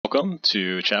Welcome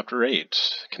to Chapter 8,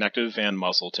 Connective and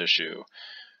Muscle Tissue.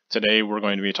 Today we're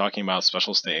going to be talking about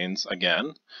special stains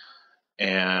again,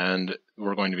 and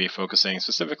we're going to be focusing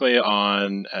specifically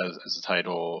on, as the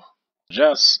title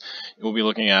suggests, we'll be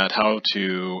looking at how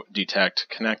to detect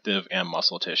connective and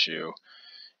muscle tissue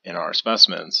in our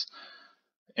specimens.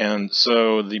 And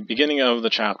so the beginning of the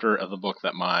chapter of the book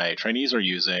that my trainees are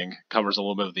using covers a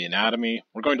little bit of the anatomy.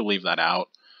 We're going to leave that out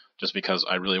just because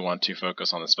I really want to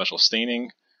focus on the special staining.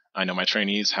 I know my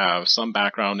trainees have some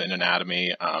background in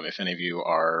anatomy. If any of you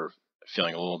are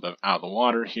feeling a little bit out of the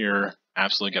water here,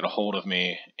 absolutely get a hold of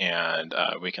me and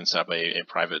we can set up a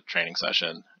private training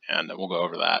session and we'll go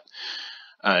over that.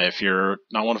 If you're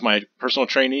not one of my personal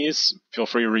trainees, feel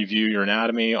free to review your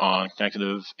anatomy on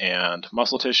connective and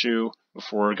muscle tissue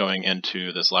before going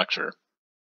into this lecture.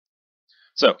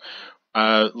 So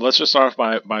let's just start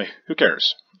off by who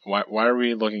cares? Why are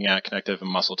we looking at connective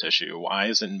and muscle tissue? Why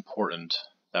is it important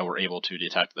that we're able to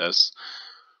detect this?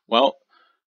 Well,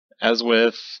 as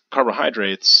with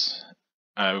carbohydrates,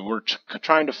 we're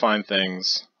trying to find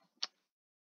things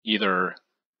either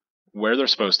where they're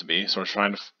supposed to be, so we're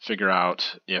trying to figure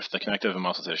out if the connective and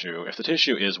muscle tissue, if the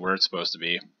tissue is where it's supposed to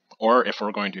be, or if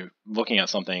we're going to looking at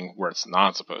something where it's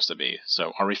not supposed to be.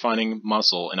 So are we finding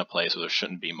muscle in a place where there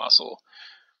shouldn't be muscle?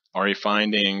 Are we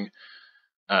finding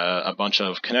a bunch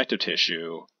of connective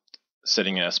tissue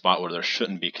sitting in a spot where there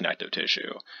shouldn't be connective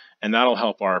tissue? And that'll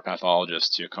help our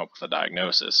pathologists to come up with a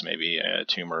diagnosis. Maybe a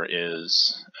tumor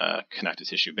is connective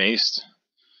tissue based,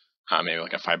 maybe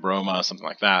like a fibroma, something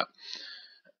like that.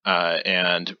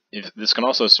 And this can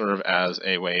also serve as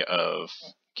a way of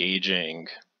gauging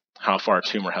how far a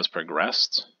tumor has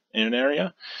progressed in an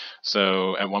area.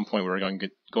 So at one point we were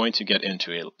going to get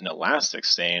into an elastic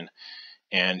stain,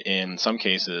 and in some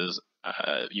cases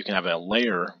you can have a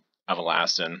layer of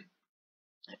elastin,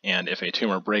 and if a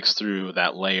tumor breaks through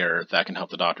that layer, that can help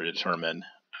the doctor determine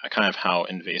kind of how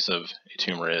invasive a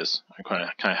tumor is, and kind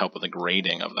of help with the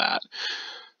grading of that.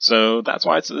 So that's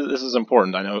why this is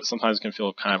important. I know sometimes it can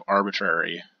feel kind of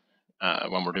arbitrary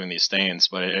when we're doing these stains,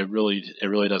 but it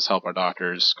really does help our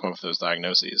doctors come up with those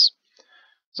diagnoses.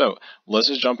 So let's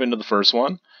just jump into the first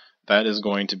one. That is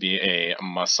going to be a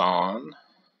Masson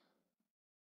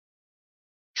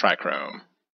trichrome.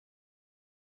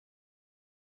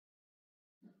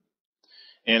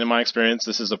 And in my experience,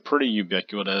 this is a pretty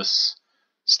ubiquitous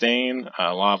stain.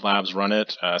 A lot of labs run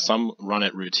it. Some run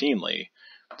it routinely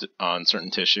on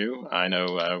certain tissue. I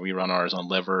know we run ours on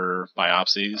liver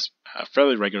biopsies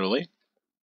fairly regularly.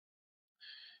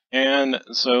 And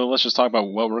so let's just talk about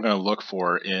what we're going to look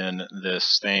for in this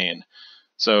stain.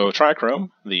 So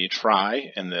trichrome, the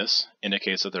tri in this,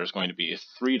 indicates that there's going to be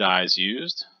 3 dyes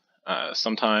used.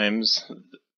 Sometimes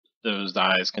those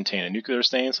dyes contain a nuclear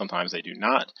stain, sometimes they do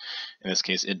not. In this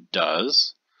case, it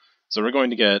does. So we're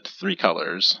going to get 3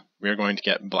 colors. We're going to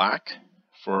get black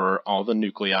for all the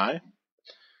nuclei.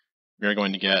 We're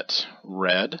going to get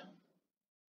red,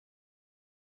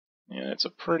 and it's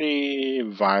a pretty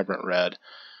vibrant red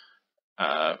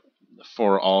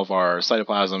for all of our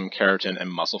cytoplasm, keratin,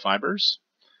 and muscle fibers.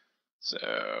 So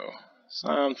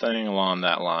something along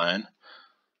that line.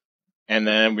 And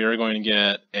then we are going to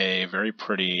get a very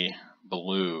pretty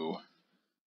blue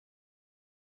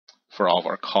for all of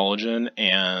our collagen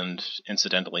and,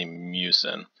 incidentally,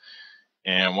 mucin.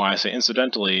 And why I say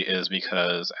incidentally is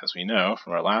because, as we know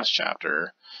from our last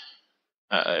chapter,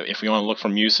 if we want to look for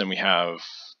mucin, we have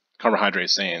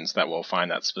carbohydrate stains that will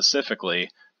find that specifically.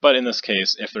 But in this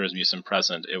case, if there is mucin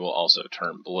present, it will also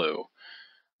turn blue.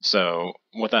 So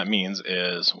what that means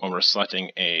is when we're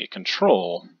selecting a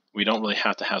control, we don't really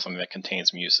have to have something that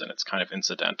contains mucin. It's kind of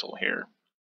incidental here.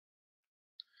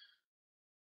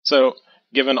 So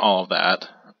given all of that,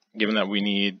 given that we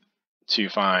need to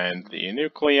find the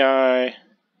nuclei,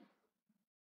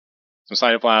 some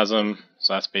cytoplasm,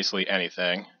 so that's basically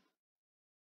anything.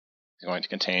 It's going to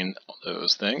contain all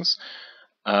those things.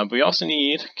 But we also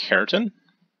need keratin,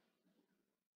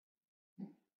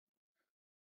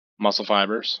 muscle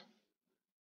fibers,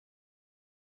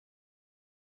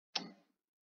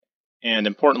 and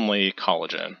importantly,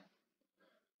 collagen.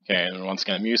 Okay, and once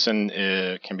again,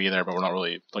 mucin can be there, but we're not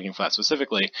really looking for that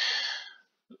specifically.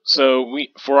 So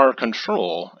for our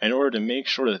control, in order to make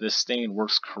sure that this stain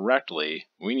works correctly,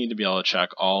 we need to be able to check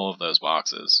all of those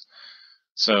boxes.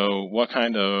 So what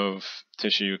kind of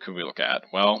tissue could we look at?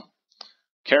 Well,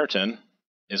 keratin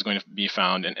is going to be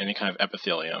found in any kind of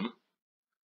epithelium,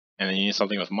 and then you need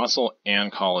something with muscle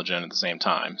and collagen at the same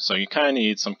time. So you kind of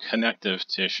need some connective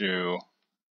tissue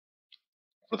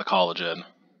for the collagen,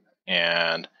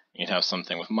 and you need to have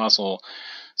something with muscle.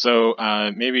 So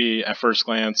maybe at first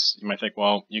glance, you might think,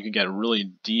 well, you could get a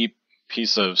really deep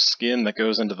piece of skin that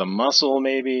goes into the muscle,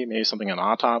 maybe something an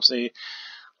autopsy,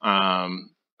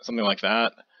 something like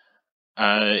that.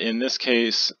 In this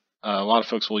case, a lot of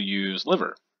folks will use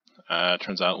liver.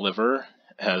 Turns out liver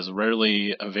has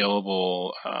rarely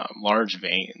available large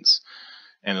veins.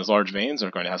 And those large veins are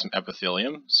going to have some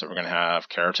epithelium, so we're going to have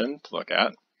keratin to look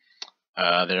at.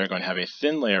 They're going to have a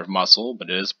thin layer of muscle, but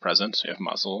it is present, so you have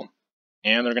muscle.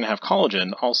 And they're going to have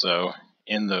collagen also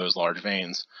in those large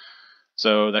veins.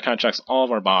 So that kind of checks all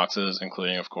of our boxes,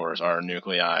 including, of course, our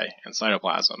nuclei and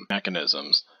cytoplasm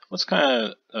mechanisms. Let's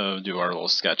kind of do our little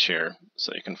sketch here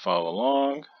so you can follow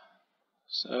along.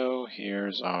 So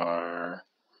here's our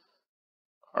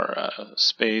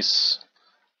space,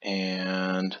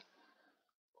 and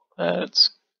let's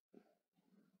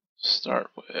start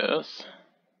with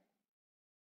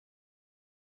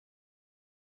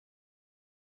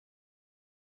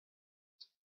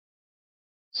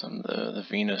some of the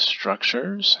venous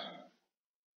structures.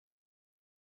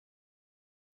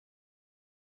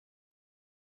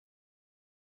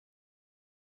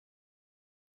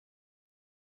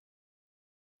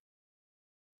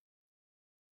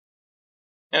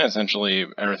 And essentially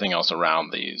everything else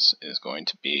around these is going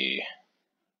to be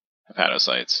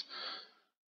hepatocytes.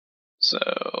 So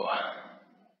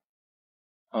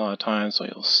a lot of times what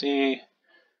you'll see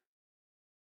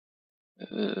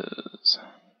is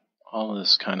all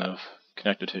this kind of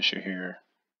connective tissue here.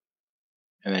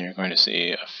 And then you're going to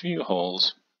see a few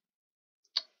holes.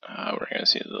 We're going to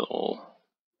see the little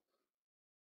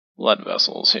blood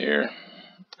vessels here.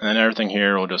 And then everything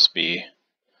here will just be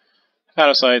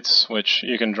hepatocytes, which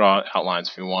you can draw outlines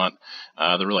if you want.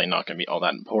 They're really not going to be all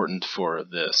that important for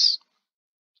this.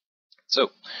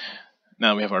 So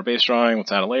now we have our base drawing.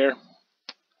 Let's add a layer.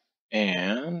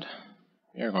 And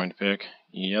we are going to pick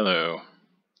yellow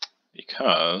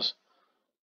because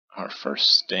our first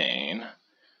stain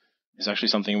is actually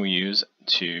something we use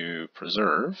to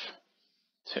preserve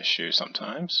tissue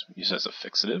sometimes, use as a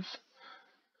fixative.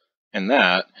 And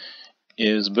that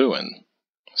is Buin.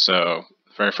 So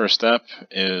the very first step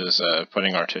is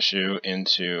putting our tissue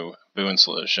into Buin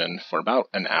solution for about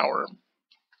an hour.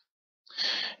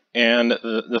 And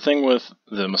the thing with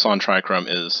the Masson trichrome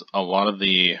is a lot of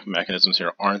the mechanisms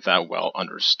here aren't that well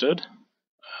understood.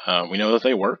 We know that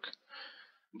they work,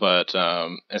 but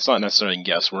it's not necessarily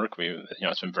guesswork.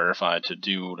 It's been verified to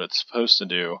do what it's supposed to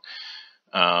do,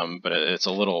 but it's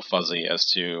a little fuzzy as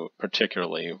to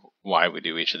particularly why we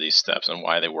do each of these steps and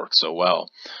why they work so well.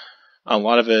 A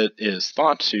lot of it is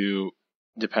thought to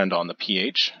depend on the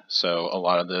pH, so a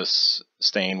lot of this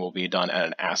stain will be done at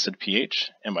an acid pH,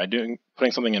 and by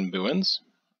putting something in Buin's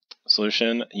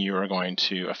solution, you are going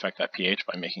to affect that pH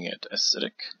by making it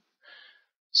acidic.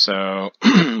 So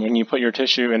when you put your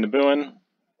tissue into Buin,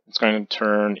 it's going to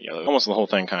turn yellow. Almost the whole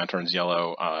thing kind of turns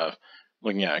yellow,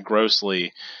 looking at it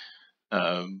grossly,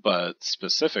 but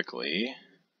specifically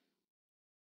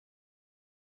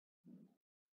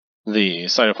the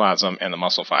cytoplasm and the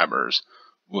muscle fibers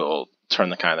will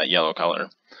turn the kind of that yellow color.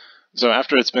 So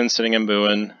after it's been sitting in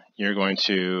Buin, you're going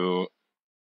to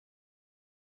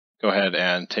go ahead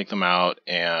and take them out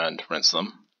and rinse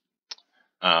them.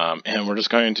 And we're just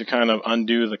going to kind of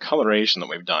undo the coloration that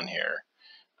we've done here,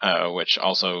 which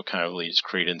also kind of leads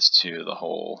credence to the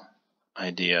whole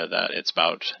idea that it's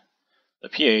about the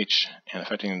pH and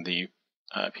affecting the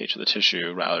pH of the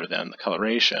tissue rather than the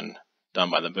coloration done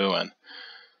by the Buin.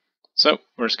 So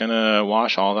we're just going to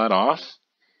wash all that off,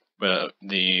 but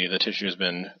the tissue has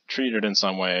been treated in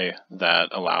some way that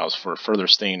allows for further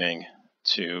staining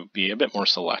to be a bit more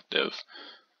selective,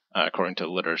 according to the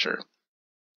literature.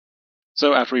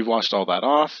 So after we've washed all that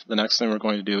off, the next thing we're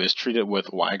going to do is treat it with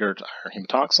Weigert iron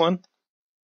hematoxylin.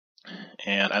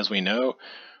 And as we know,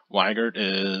 Weigert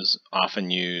is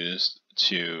often used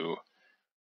to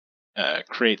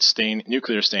create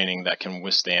nuclear staining that can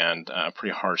withstand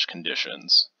pretty harsh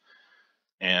conditions.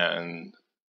 And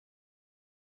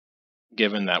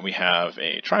given that we have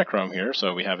a trichrome here,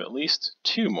 so we have at least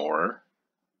 2 more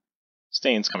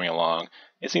stains coming along,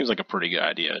 it seems like a pretty good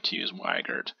idea to use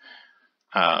Weigert.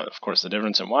 Of course, the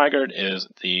difference in Weigert is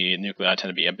the nuclei tend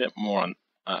to be a bit more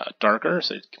darker,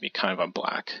 so it can be kind of a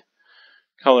black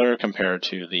color compared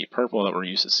to the purple that we're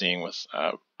used to seeing with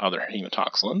other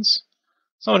hematoxylins.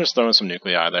 So I'll just throw in some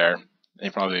nuclei there.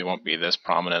 They probably won't be this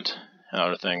prominent in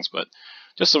other things, but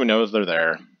just so we know that they're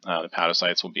there, the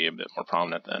hepatocytes will be a bit more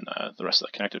prominent than the rest of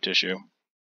the connective tissue,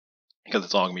 because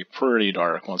it's all going to be pretty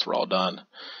dark once we're all done.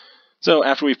 So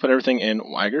after we've put everything in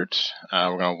Weigert,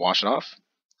 we're going to wash it off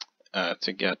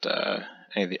to get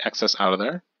any of the excess out of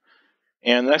there.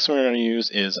 And the next one we're going to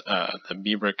use is the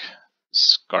Biebrick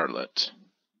Scarlet.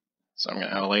 So I'm going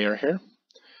to add a layer here.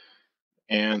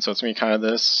 And so it's going to be kind of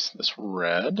this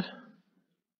red,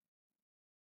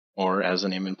 or as the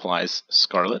name implies,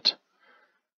 scarlet.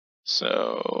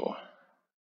 So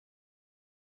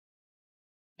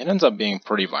it ends up being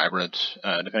pretty vibrant,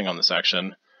 depending on the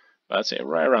section. But I'd say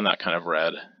right around that kind of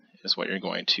red is what you're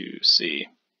going to see.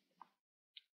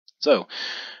 So,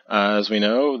 as we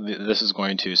know, this is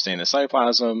going to stain the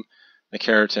cytoplasm, the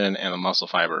keratin, and the muscle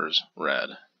fibers red.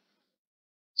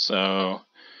 So,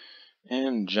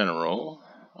 in general,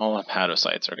 all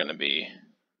hepatocytes are going to be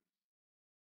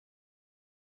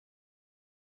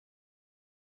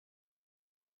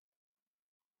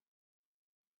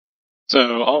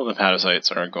all the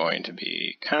hepatocytes are going to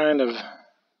be kind of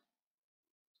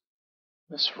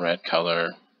this red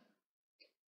color.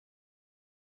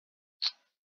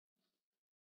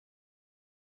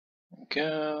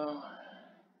 Go.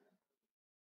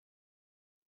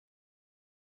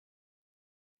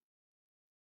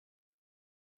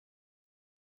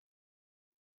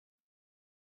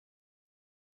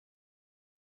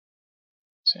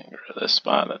 So get rid of this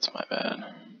spot, that's my bad.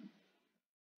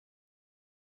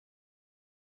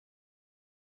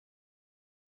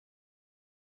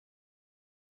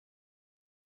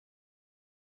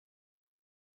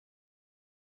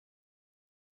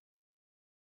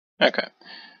 Okay.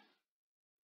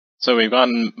 So we've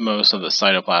gotten most of the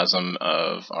cytoplasm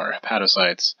of our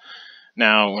hepatocytes.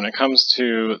 Now, when it comes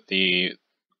to the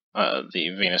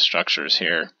venous structures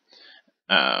here,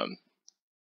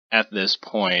 at this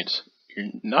point, you're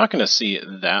not going to see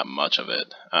that much of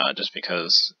it, just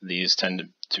because these tend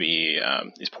to be,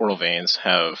 these portal veins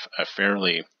have a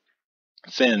fairly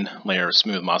thin layer of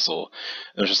smooth muscle.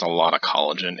 There's just a lot of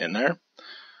collagen in there.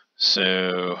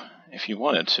 So if you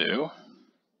wanted to,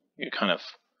 you could kind of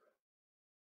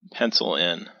pencil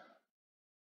in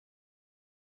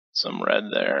some red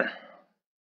there.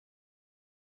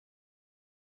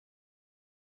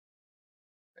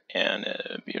 And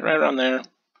it'd be right around there.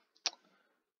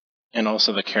 And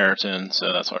also the keratin,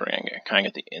 so that's why we're going to kind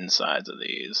of get the insides of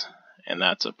these. And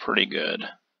that's a pretty good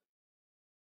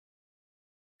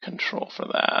control for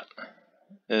that.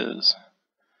 Is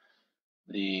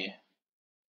the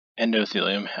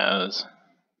endothelium has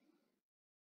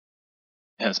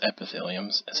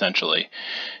epitheliums, essentially,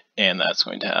 and that's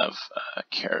going to have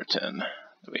keratin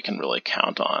that we can really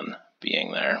count on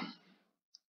being there.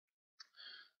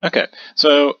 Okay,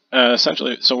 so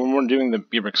essentially, when we're doing the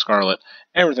Biebrick Scarlet,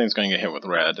 everything's going to get hit with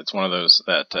red. It's one of those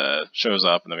that shows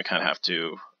up and then we kind of have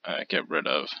to get rid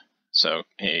of. So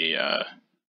a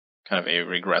kind of a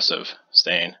regressive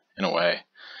stain in a way.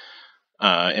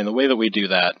 And the way that we do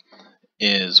that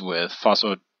is with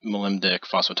phosphomolimdic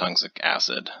phosphotunxic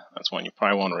acid. That's one you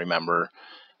probably want to remember.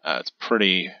 It's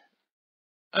pretty.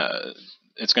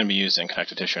 It's going to be used in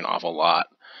connective tissue an awful lot.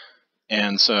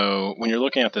 And so when you're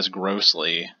looking at this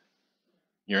grossly,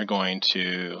 you're going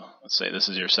to, let's say this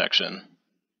is your section.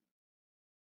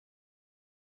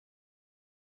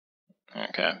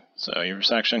 Okay, so your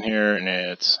section here, and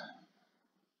it's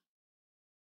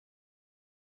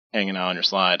hanging out on your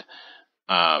slide.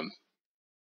 When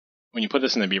you put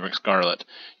this in the Biebrick Scarlet,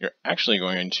 you're actually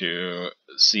going to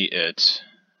see it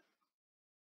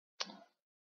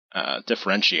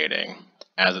differentiating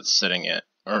as it's sitting in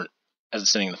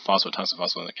the phosphotunxic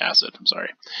phospholic acid. I'm sorry.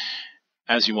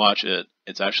 As you watch it,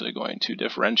 it's actually going to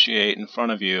differentiate in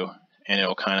front of you, and it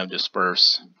will kind of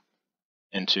disperse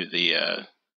into the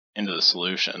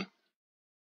solution.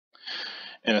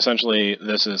 And essentially,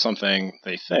 this is something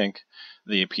they think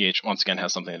the pH once again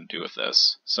has something to do with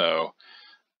this. So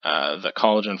the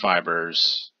collagen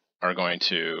fibers are going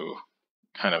to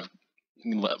kind of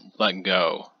let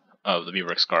go of the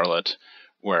Biebrick Scarlet,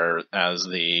 whereas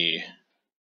the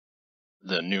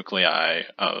nuclei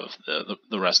of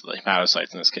the rest of the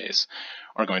hepatocytes in this case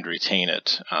are going to retain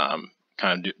it,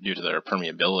 kind of due to their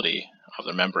permeability of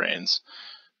their membranes.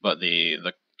 But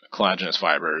the collagenous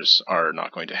fibers are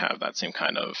not going to have that same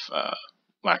kind of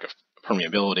lack of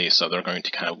permeability, so they're going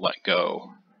to kind of let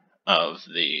go of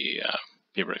the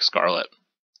Biebrick Scarlet.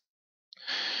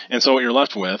 And so what you're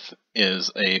left with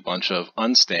is a bunch of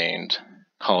unstained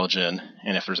collagen,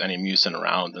 and if there's any mucin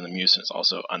around, then the mucin is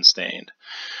also unstained.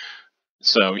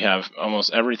 So we have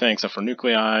almost everything except for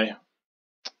nuclei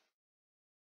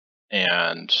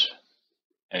and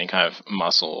any kind of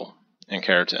muscle and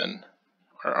keratin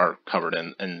are covered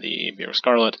in the Biebrick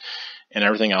Scarlet, and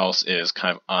everything else is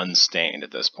kind of unstained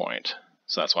at this point.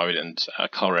 So that's why we didn't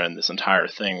color in this entire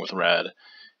thing with red.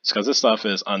 It's because this stuff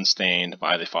is unstained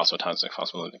by the phosphotunxic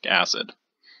phospholipid acid.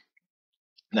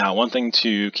 Now, one thing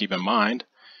to keep in mind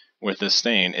with this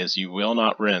stain is you will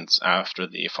not rinse after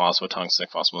the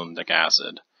phosphotungstic phospholinic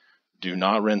acid. Do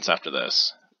not rinse after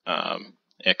this.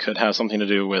 It could have something to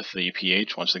do with the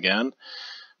pH once again.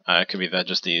 It could be that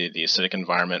just the acidic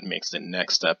environment makes the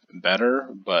next step better,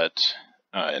 but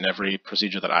in every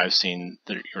procedure that I've seen,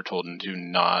 you're told to do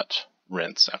not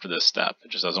rinse after this step. It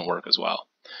just doesn't work as well.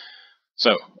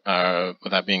 So,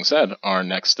 with that being said, our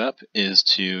next step is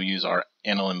to use our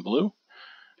aniline blue.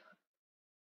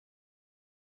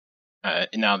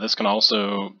 Now, this can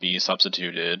also be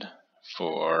substituted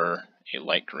for a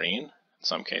light green in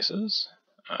some cases.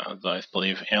 I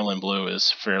believe aniline blue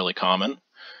is fairly common.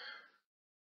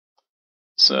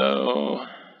 So,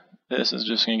 this is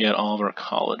just going to get all of our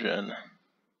collagen.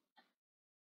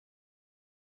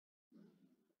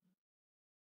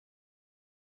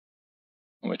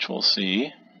 Which we'll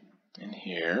see in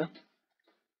here.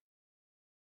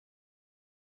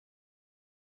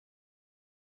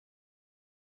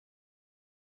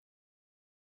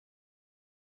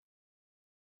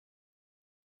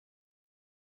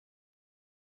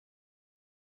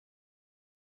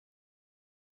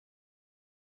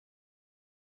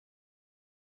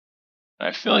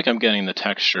 I feel like I'm getting the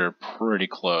texture pretty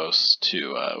close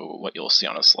to what you'll see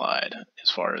on a slide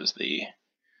as far as the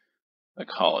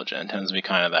collagen. It tends to be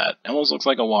kind of that, it almost looks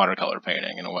like a watercolor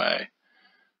painting in a way.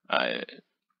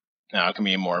 Now it can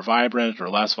be more vibrant or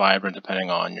less vibrant depending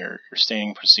on your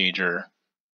staining procedure,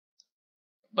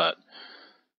 but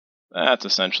that's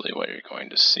essentially what you're going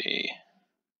to see.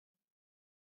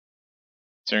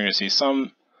 So you're going to see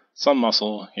some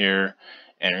muscle here,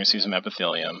 and you're going to see some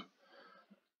epithelium.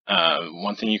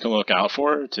 One thing you can look out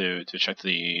for to check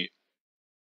the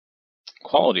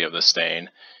quality of the stain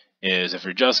is if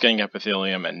you're just getting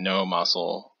epithelium and no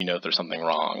muscle, you know there's something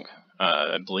wrong.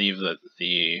 I believe that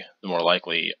the more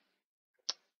likely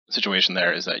situation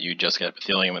there is that you just get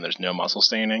epithelium and there's no muscle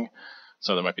staining,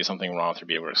 so there might be something wrong with your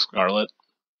Beaver Scarlet.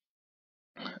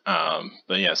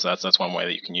 But yes, that's one way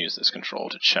that you can use this control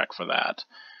to check for that.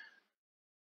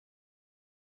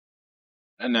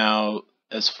 And now,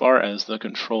 as far as the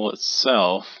control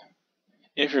itself,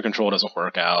 if your control doesn't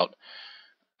work out,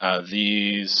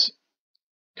 these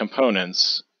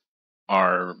components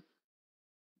are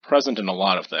present in a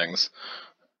lot of things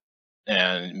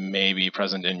and may be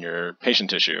present in your patient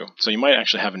tissue. So you might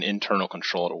actually have an internal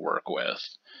control to work with.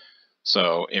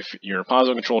 So if your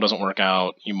plasma control doesn't work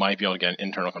out, you might be able to get an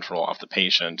internal control off the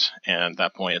patient, and at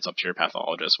that point it's up to your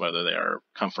pathologist whether they are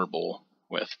comfortable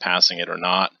with passing it or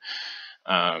not.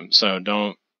 So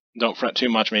don't fret too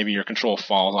much. Maybe your control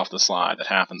falls off the slide. That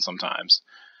happens sometimes.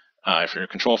 If your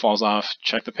control falls off,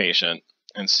 check the patient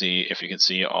and see if you can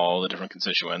see all the different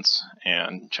constituents,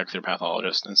 and check with your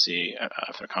pathologist and see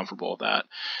if they're comfortable with that.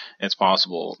 It's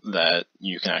possible that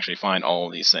you can actually find all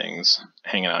of these things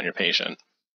hanging out in your patient.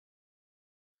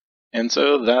 And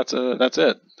so that's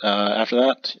it. After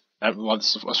that,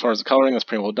 as far as the coloring, that's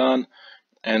pretty well done.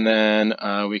 And then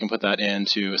we can put that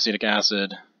into acetic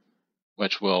acid,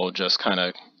 which will just kind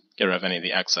of get rid of any of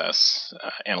the excess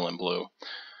aniline blue.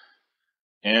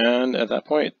 And at that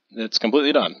point, it's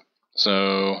completely done.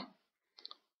 So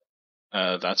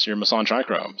that's your Masson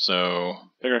trichrome. So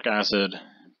picric acid,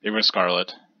 Beaver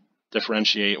Scarlet,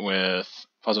 differentiate with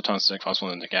phosphotungstic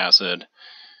phospholinic acid,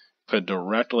 put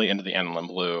directly into the aniline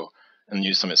blue, and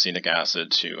use some acetic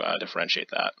acid to differentiate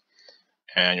that.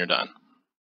 And you're done.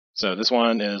 So this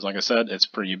one is, like I said, it's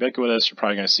pretty ubiquitous. You're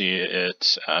probably going to see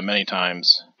it many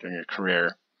times during your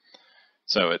career.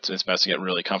 So it's best to get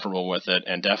really comfortable with it,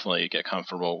 and definitely get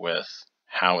comfortable with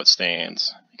how it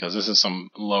stains, because this is some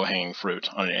low-hanging fruit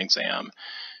on an exam,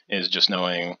 is just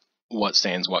knowing what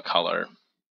stains what color.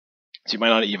 So you might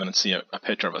not even see a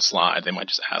picture of a slide. They might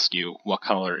just ask you what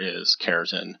color is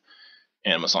keratin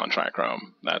in Masson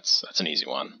trichrome. That's an easy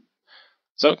one.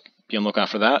 So be on the lookout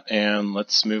for that, and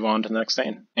let's move on to the next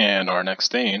stain. And our next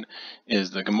stain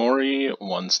is the Gamori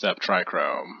one-step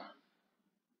trichrome.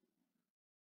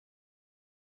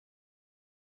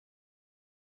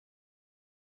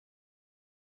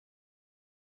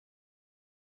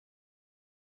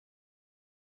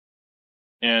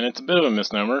 And it's a bit of a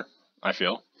misnomer, I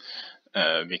feel,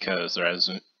 because there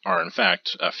are in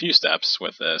fact a few steps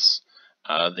with this.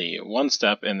 The one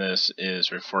step in this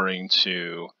is referring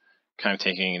to kind of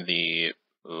taking the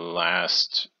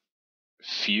last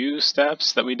few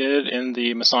steps that we did in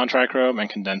the Masson trichrome and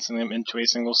condensing them into a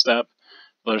single step,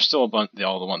 but there's still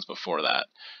all the ones before that.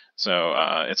 So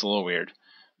it's a little weird.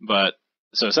 But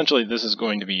so essentially this is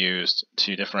going to be used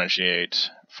to differentiate,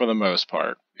 for the most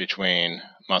part, between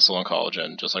muscle and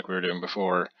collagen, just like we were doing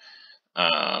before,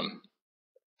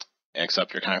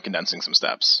 except you're kind of condensing some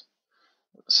steps.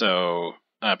 So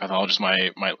pathologists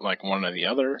might like one or the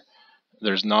other.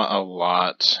 There's not a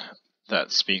lot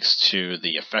that speaks to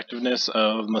the effectiveness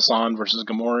of Masson versus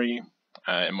Gamori.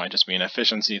 It might just be an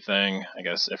efficiency thing. I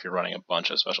guess if you're running a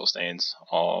bunch of special stains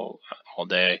all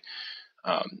day,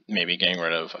 maybe getting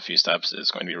rid of a few steps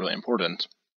is going to be really important.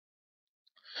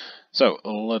 So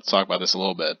let's talk about this a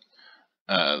little bit.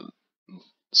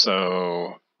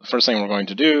 So the first thing we're going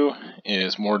to do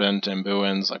is mordant and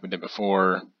Booins like we did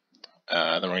before.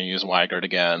 Then we're going to use Weigert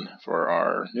again for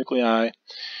our nuclei.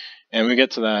 And when we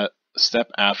get to that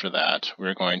step after that,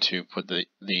 we're going to put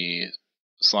the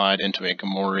slide into a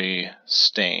Gamori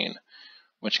stain,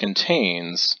 which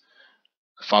contains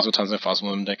phosphotungstic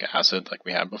phospholimidic acid like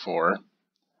we had before.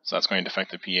 So that's going to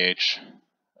affect the pH.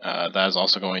 That is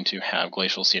also going to have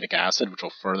glacial acetic acid, which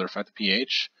will further affect the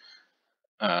pH.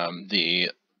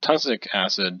 The tungstic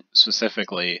acid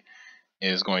specifically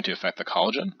is going to affect the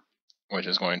collagen, which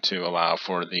is going to allow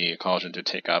for the collagen to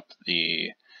take up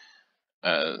the,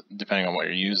 depending on what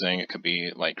you're using, it could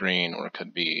be light green or it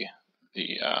could be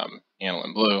the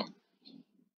aniline blue.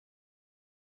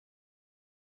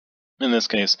 In this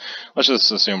case, let's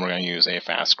just assume we're going to use a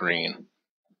fast green,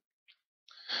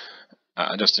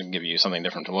 just to give you something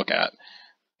different to look at.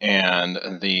 And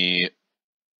the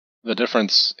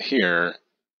difference here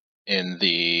in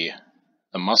the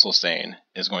muscle stain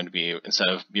is going to be, instead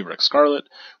of Bieberich scarlet,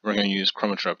 we're going to use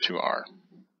chromotrope 2R.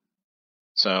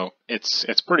 So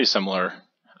it's pretty similar.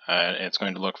 It's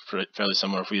going to look fairly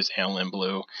similar. If we use aniline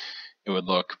blue, it would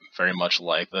look very much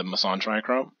like the Masson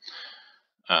trichrome,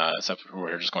 except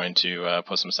we're just going to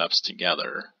put some steps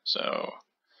together. So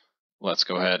let's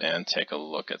go ahead and take a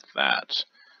look at that.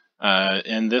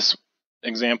 In this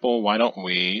example, why don't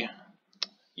we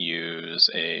use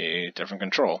a different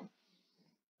control?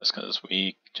 Just because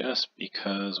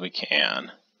we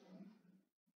can.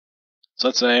 So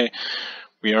let's say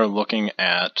we are looking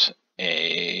at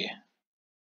maybe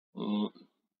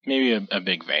a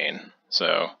big vein.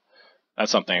 So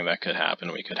that's something that could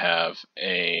happen. We could have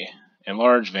a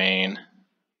large vein,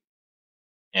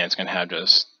 and it's going to have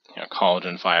just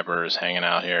collagen fibers hanging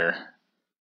out here.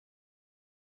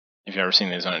 If you've ever seen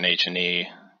these on an H&E,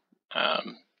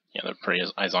 they're pretty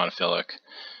isonophilic.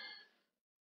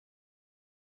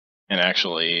 And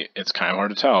actually, it's kind of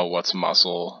hard to tell what's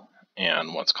muscle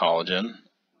and what's collagen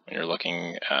when you're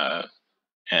looking at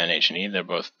an H&E. They'll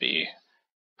both be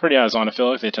pretty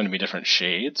isonophilic. They tend to be different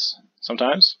shades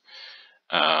sometimes.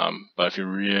 But if you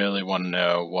really want to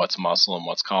know what's muscle and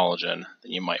what's collagen,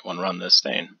 then you might want to run this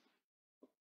stain.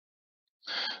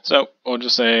 So we'll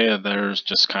just say there's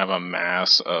just kind of a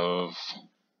mass of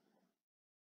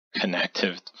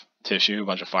connective tissue, a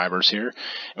bunch of fibers here,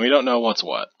 and we don't know what's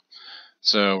what.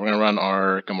 So we're going to run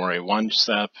our Gamori 1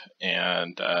 step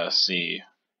and see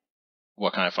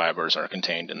what kind of fibers are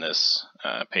contained in this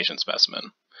patient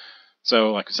specimen.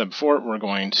 So like I said before, we're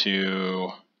going to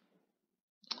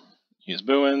use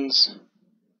Booins.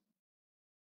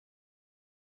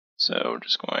 So we're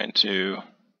just going to,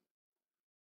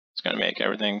 it's going to make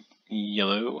everything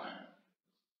yellow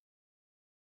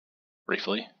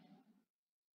briefly.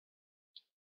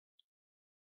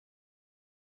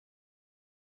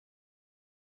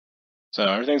 So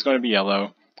everything's going to be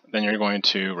yellow. Then you're going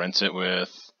to rinse it with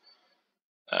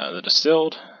the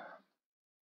distilled,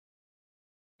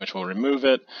 which will remove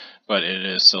it, but it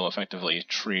is still effectively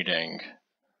treating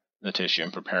the tissue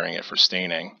and preparing it for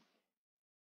staining.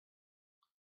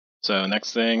 So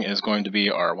next thing is going to be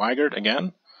our Weigert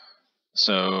again.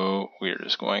 So we're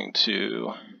just going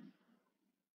to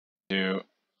do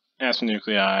aspen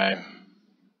nuclei.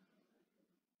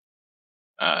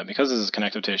 Because this is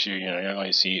connective tissue, you're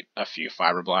going to see a few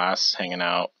fibroblasts hanging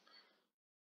out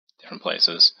different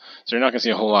places. So you're not going to see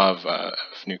a whole lot of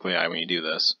nuclei when you do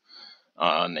this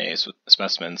on a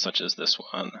specimen such as this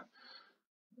one.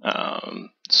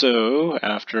 So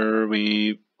after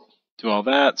we do all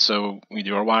that, so we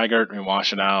do our Weigert, we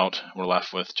wash it out, we're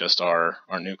left with just our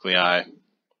nuclei.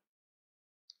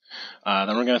 Then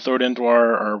we're going to throw it into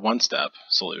our one-step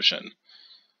solution.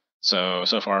 So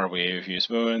far we've used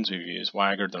Booins, we've used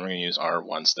Weigert, then we're going to use our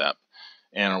one-step.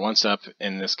 And our one-step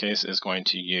in this case is going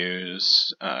to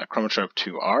use chromotrope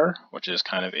 2R, which is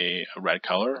kind of a red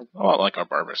color, a lot like our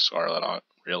Bieberich scarlet,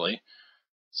 really.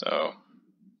 So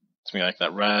it's going to be like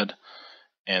that red.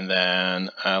 And then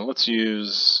let's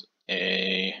use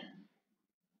a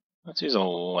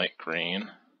light green.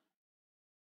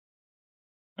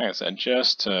 Like I said,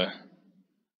 just to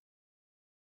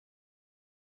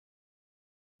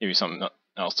give you something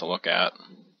else to look at.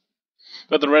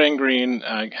 But the red and green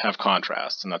have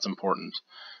contrast, and that's important.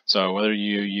 So whether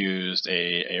you used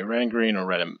a red and green or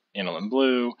red and aniline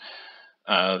blue,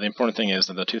 The important thing is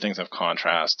that the two things have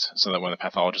contrast, so that when the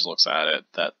pathologist looks at it,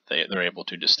 that they're able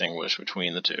to distinguish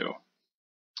between the two.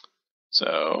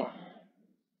 So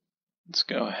let's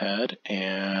go ahead,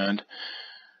 and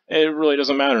it really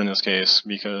doesn't matter in this case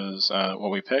because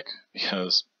what we pick,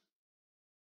 because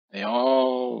they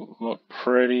all look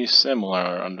pretty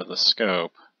similar under the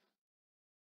scope.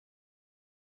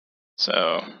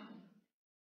 So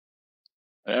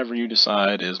whatever you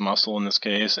decide is muscle in this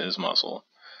case is muscle.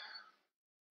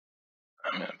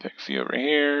 I'm going to pick a few over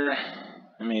here,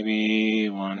 and maybe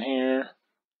one here.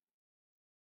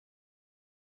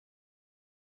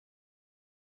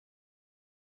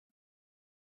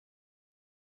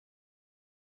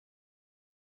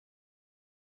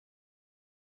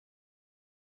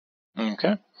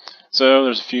 Okay, so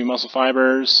there's a few muscle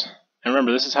fibers. And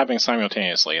remember, this is happening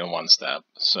simultaneously in one step.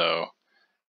 So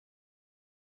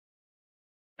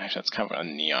actually, that's kind of a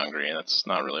neon green. That's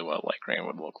not really what light green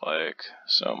would look like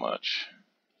so much.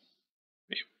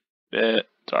 Be a bit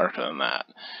darker than that.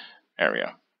 There we go.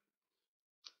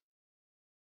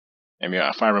 Maybe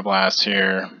a fibroblast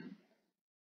here.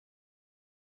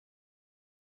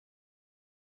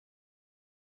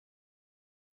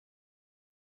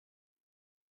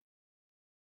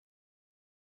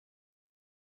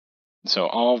 So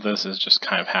all of this is just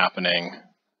kind of happening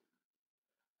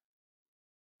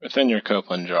within your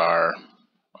Copeland jar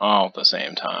all at the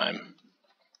same time.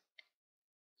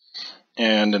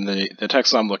 And in the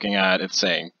text I'm looking at, it's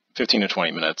saying 15 to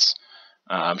 20 minutes.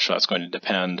 I'm sure that's going to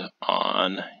depend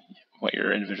on what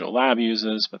your individual lab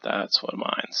uses, but that's what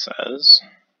mine says.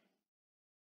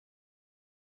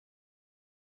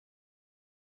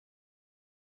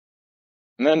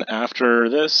 And then after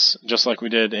this, just like we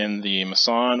did in the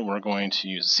Mason, we're going to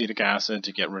use acetic acid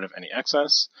to get rid of any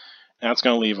excess. And that's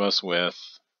going to leave us with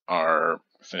our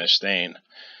finished stain.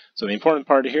 So the important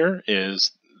part here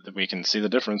is that we can see the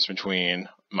difference between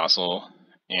muscle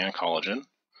and collagen.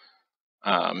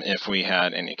 If we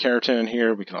had any keratin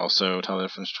here, we can also tell the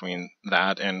difference between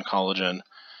that and collagen.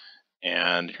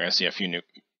 And you're going to see a few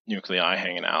nuclei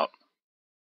hanging out.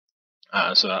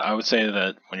 So I would say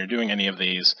that when you're doing any of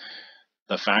these,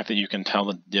 the fact that you can tell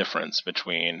the difference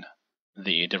between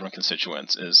the different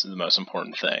constituents is the most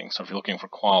important thing. So if you're looking for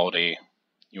quality,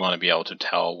 you want to be able to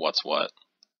tell what's what.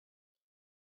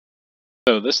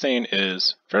 So this stain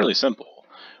is fairly simple.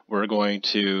 We're going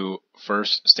to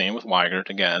first stain with Weigert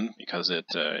again, because it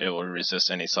will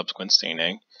resist any subsequent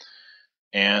staining.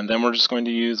 And then we're just going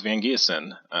to use Van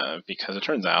Gieson, because it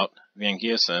turns out Van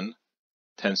Gieson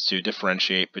tends to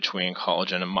differentiate between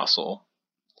collagen and muscle.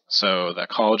 So that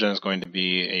collagen is going to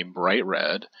be a bright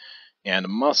red, and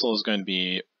muscle is going to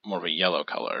be more of a yellow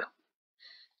color.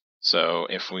 So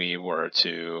if we were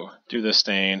to do this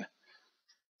stain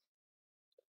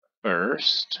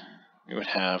first, we would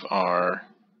have our...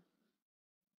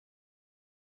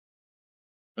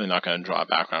 I'm really not going to draw a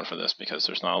background for this because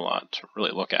there's not a lot to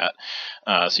really look at.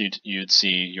 So you'd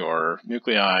see your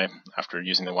nuclei after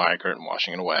using the Weigert and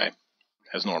washing it away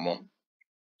as normal.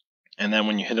 And then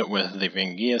when you hit it with the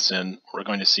Van Gieson, we're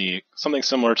going to see something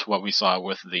similar to what we saw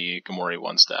with the Gamori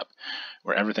one-step,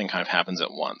 where everything kind of happens at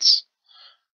once.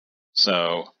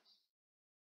 So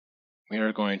we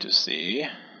are going to see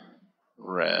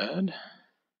red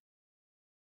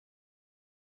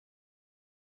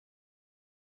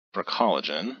for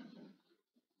collagen.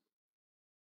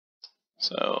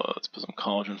 So let's put some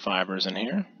collagen fibers in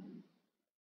here.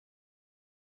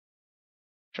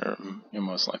 Sure, you'll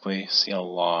most likely see a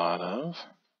lot of.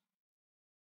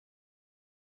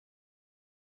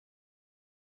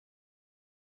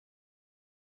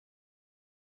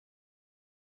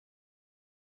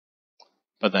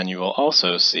 But then you will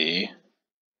also see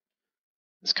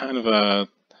it's kind of a,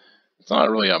 it's not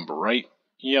really a bright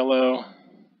yellow.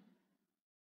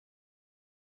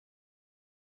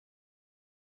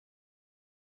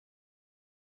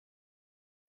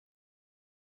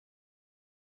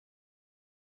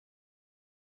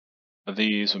 But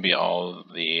these would be all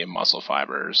the muscle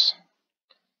fibers.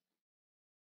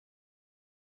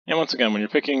 And once again, when you're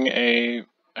picking a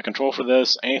control for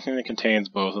this, anything that contains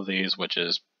both of these, which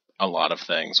is a lot of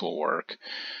things, will work.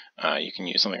 You can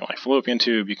use something like fallopian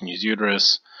tube, you can use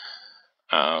uterus,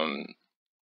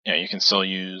 you can still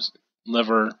use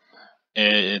liver.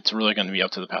 It's really going to be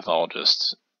up to the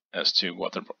pathologist as to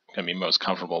what they're going to be most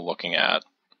comfortable looking at,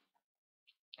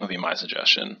 would be my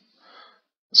suggestion.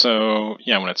 So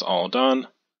yeah, when it's all done,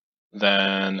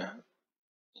 then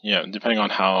depending on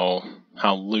how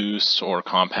loose or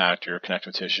compact your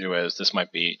connective tissue is, this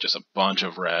might be just a bunch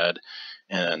of red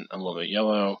and a little bit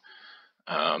yellow.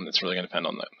 It's really going to depend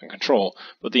on the control.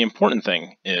 But the important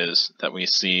thing is that we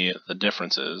see the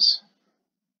differences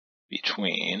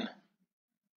between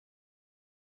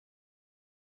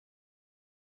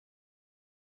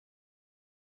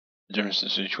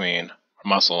our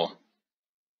muscle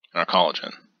and our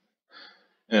collagen.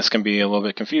 And this can be a little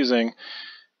bit confusing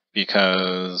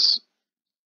because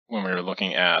when we were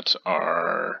looking at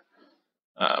our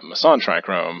Masson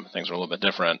trichrome, things were a little bit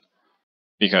different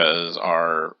because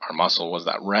our muscle was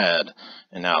that red,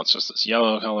 and now it's just this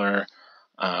yellow color.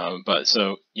 But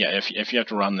so, yeah, if you have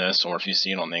to run this, or if you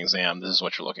see it on the exam, this is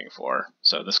what you're looking for.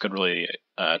 So this could really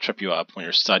trip you up when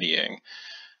you're studying.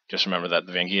 Just remember that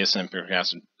the Van Giesen and picric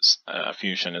acid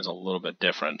fusion is a little bit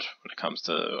different when it comes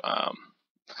to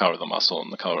the color of the muscle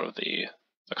and the color of the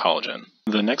collagen.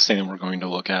 The next thing that we're going to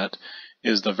look at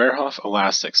is the Verhoef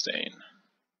elastic stain.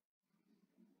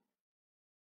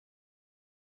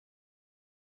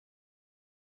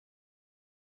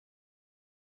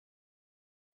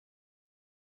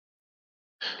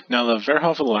 Now, the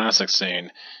Verhoef elastic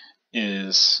stain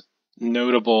is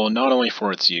notable not only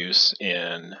for its use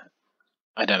in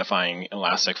identifying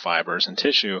elastic fibers and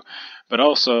tissue, but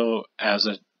also as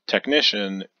a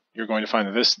technician, you're going to find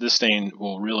that this stain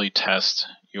will really test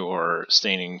your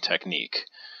staining technique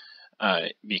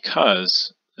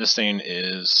because this stain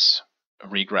is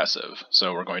regressive.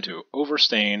 So we're going to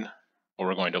overstain, what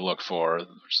we're going to look for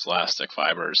elastic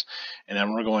fibers, and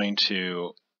then we're going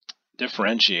to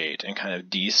differentiate and kind of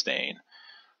destain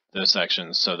those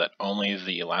sections so that only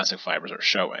the elastic fibers are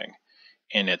showing.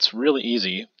 And it's really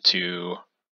easy to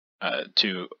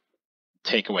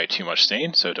take away too much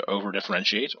stain, so to over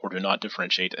differentiate or to not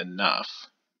differentiate enough.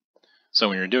 So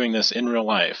when you're doing this in real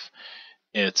life,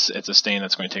 it's a stain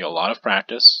that's going to take a lot of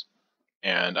practice,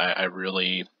 and I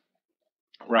really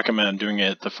recommend doing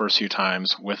it the first few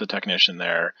times with a technician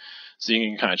there, so you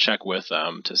can kind of check with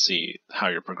them to see how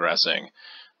you're progressing.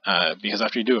 Because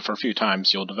after you do it for a few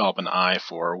times, you'll develop an eye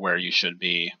for where you should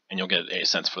be, and you'll get a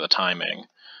sense for the timing.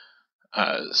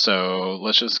 So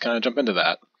let's just kind of jump into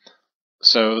that.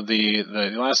 So the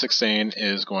elastic stain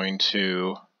is going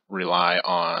to rely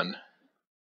on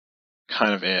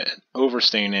kind of an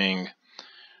overstaining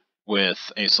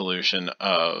with a solution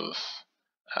of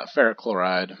ferric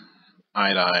chloride,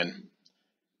 iodine,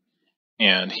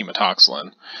 and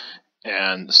hematoxylin.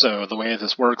 And so the way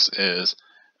this works is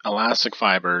elastic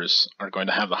fibers are going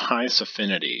to have the highest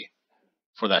affinity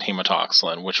for that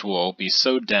hematoxylin, which will be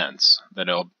so dense that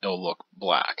it'll look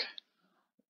black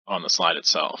on the slide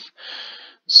itself.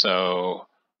 So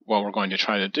what we're going to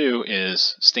try to do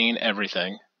is stain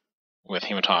everything with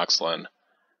hematoxylin,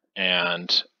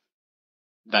 and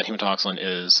that hematoxylin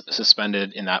is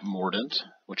suspended in that mordant,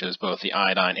 which is both the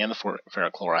iodine and the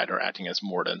ferric chloride are acting as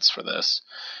mordants for this.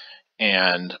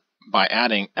 And by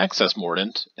adding excess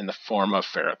mordant in the form of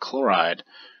ferric chloride,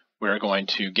 we're going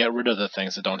to get rid of the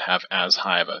things that don't have as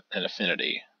high of an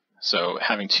affinity. So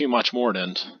having too much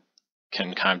mordant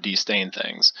can kind of destain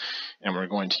things, and we're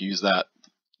going to use that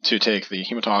to take the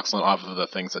hematoxylin off of the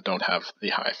things that don't have the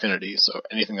high affinity. So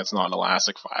anything that's not an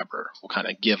elastic fiber will kind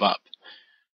of give up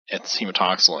its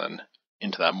hematoxylin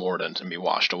into that mordant and be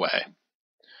washed away.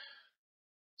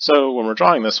 So when we're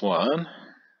drawing this one,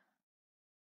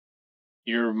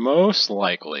 you're most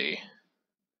likely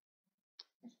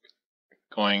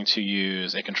going to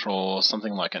use a control,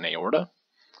 something like an aorta,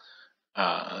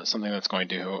 something that's going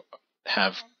to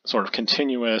have sort of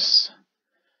continuous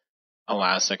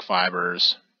elastic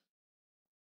fibers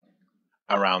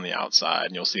around the outside,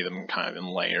 and you'll see them kind of in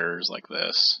layers like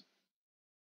this.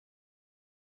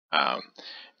 And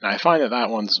I find that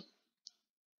one's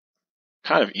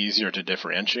kind of easier to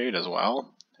differentiate as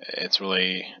well. It's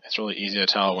really easy to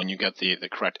tell when you get the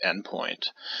correct endpoint.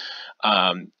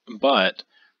 But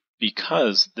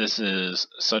because this is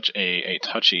such a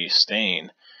touchy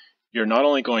stain, you're not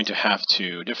only going to have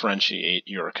to differentiate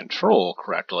your control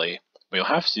correctly, but you'll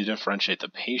have to differentiate the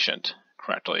patient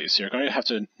correctly. So you're going to have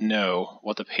to know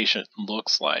what the patient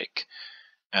looks like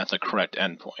at the correct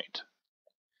endpoint.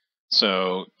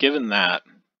 So given that,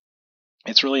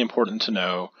 it's really important to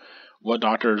know what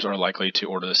doctors are likely to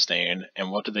order the stain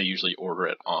and what do they usually order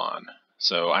it on.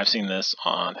 So I've seen this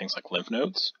on things like lymph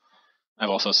nodes. I've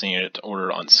also seen it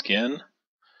ordered on skin,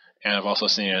 and I've also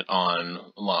seen it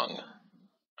on lung.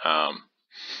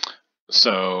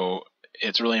 So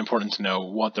it's really important to know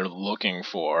what they're looking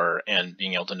for and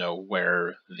being able to know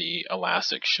where the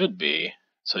elastic should be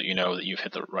so that you know that you've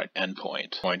hit the right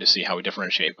endpoint. I'm going to see how we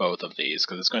differentiate both of these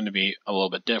because it's going to be a little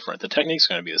bit different. The technique's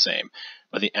going to be the same,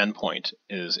 but the endpoint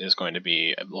is going to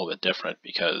be a little bit different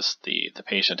because the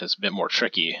patient is a bit more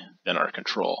tricky than our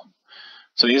control.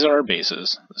 So these are our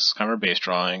bases. This is kind of our base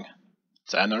drawing.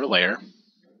 Let's add another layer.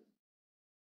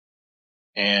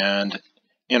 And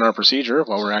in our procedure,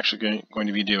 what we're actually going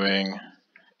to be doing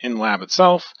in the lab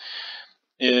itself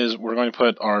is we're going to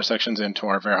put our sections into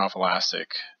our Verhoeff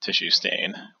elastic tissue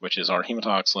stain, which is our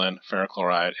hematoxylin,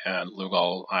 ferrochloride, and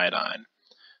Lugol iodine.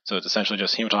 So it's essentially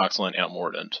just hematoxylin and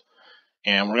mordant.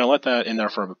 And we're going to let that in there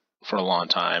for a long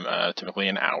time, typically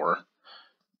an hour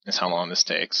is how long this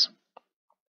takes.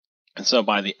 And so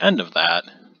by the end of that,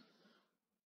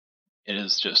 it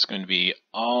is just going to be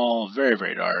all very,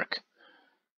 very dark.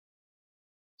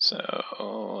 So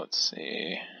let's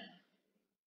see.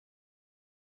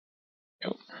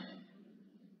 Oh.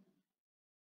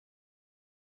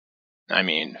 I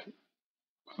mean,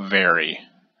 very,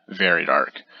 very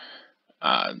dark.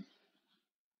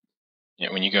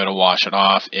 When you go to wash it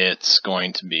off, it's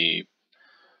going to be,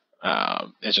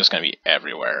 it's just going to be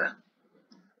everywhere.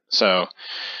 So,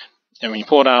 and when you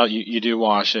pull it out, you do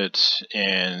wash it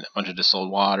in a bunch of distilled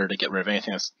water to get rid of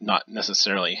anything that's not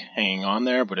necessarily hanging on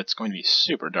there, but it's going to be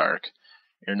super dark.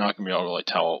 You're not going to be able to really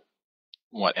tell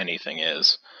what anything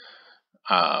is.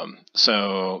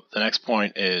 So the next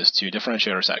point is to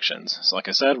differentiate our sections. So like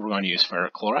I said, we're going to use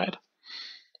ferric chloride,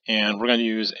 and we're going to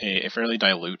use a fairly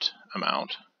dilute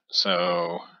amount.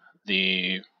 So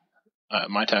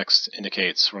my text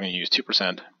indicates we're going to use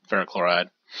 2% ferric chloride.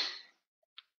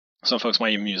 Some folks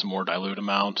might even use a more dilute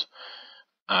amount.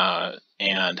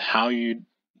 And how you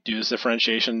do this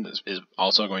differentiation is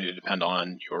also going to depend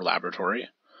on your laboratory.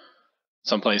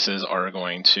 Some places are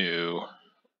going to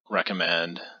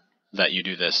recommend that you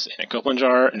do this in a Copeland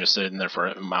jar and just sit in there for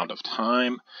an amount of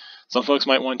time. Some folks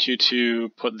might want you to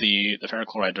put the ferric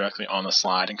chloride directly on the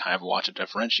slide and kind of watch it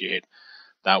differentiate.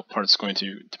 That part's going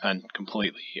to depend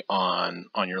completely on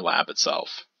your lab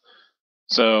itself.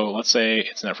 So let's say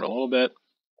it's in there for a little bit.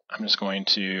 I'm just going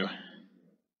to,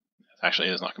 actually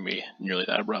it's not going to be nearly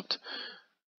that abrupt.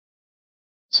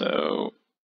 So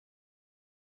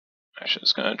I'm actually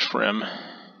just going to trim a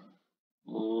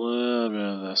little bit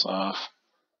of this off.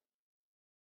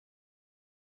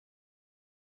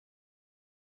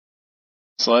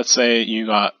 So let's say you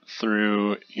got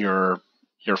through your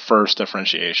first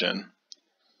differentiation.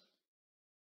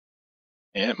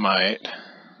 It might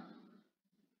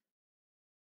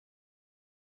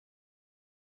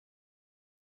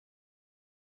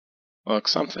look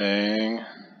something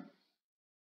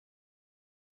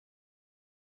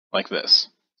like this.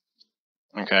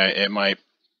 Okay, it might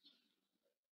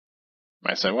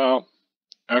say, well,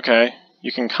 okay,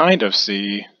 you can kind of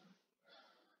see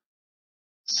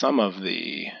some of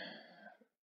the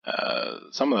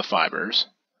fibers,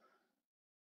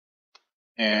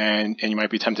 and you might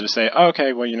be tempted to say, oh,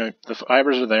 okay, well, the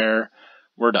fibers are there,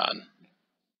 we're done.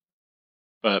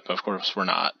 But of course we're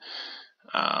not.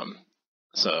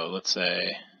 So let's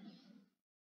say,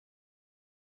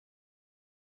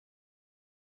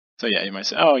 so yeah, you might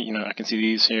say, oh, I can see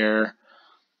these here.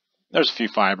 There's a few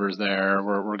fibers there.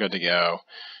 We're good to go.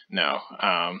 No.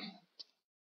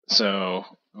 So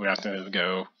we have to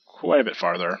go quite a bit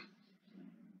farther.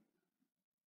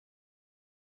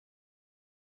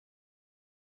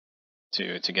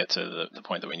 To get to the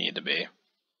point that we need to be.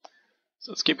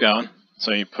 So let's keep going.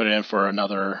 So you put it in for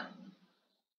another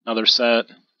set.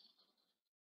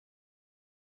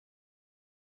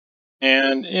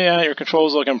 And yeah, your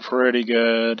control's looking pretty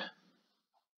good.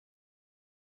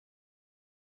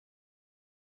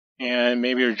 And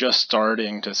maybe you're just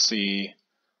starting to see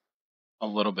a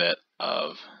little bit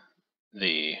of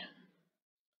the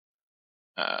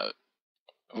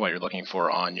what you're looking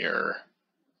for on your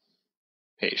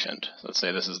patient. So let's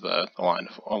say this is the line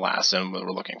of elastin that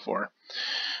we're looking for.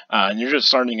 And you're just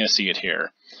starting to see it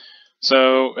here.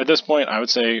 So at this point, I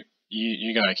would say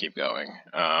you gotta keep going.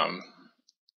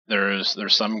 There's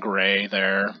some gray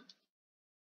there,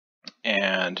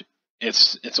 and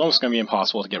it's almost going to be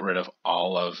impossible to get rid of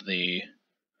all the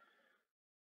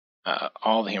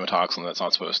hematoxylin that's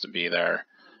not supposed to be there,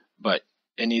 but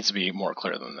it needs to be more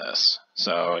clear than this.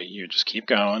 So you just keep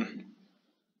going.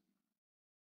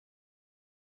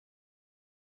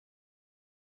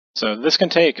 So this can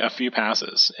take a few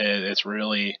passes. It's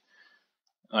really,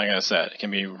 like I said, it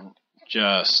can be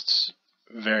just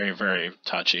very, very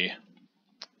touchy.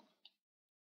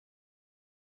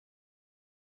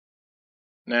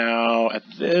 Now, at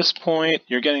this point,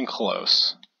 you're getting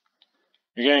close.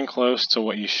 You're getting close to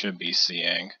what you should be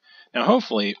seeing. Now,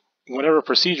 hopefully, whatever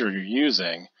procedure you're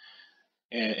using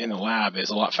in the lab is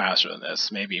a lot faster than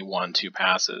this, maybe 1-2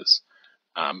 passes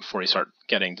before you start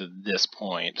getting to this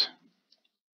point.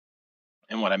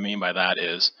 And what I mean by that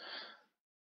is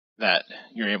that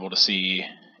you're able to see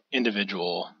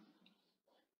individual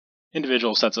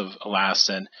sets of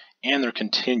elastin, and they're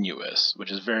continuous,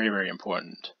 which is very, very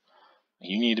important.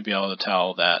 you need to be able to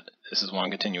tell that this is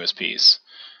one continuous piece.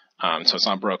 So it's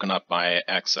not broken up by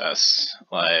excess,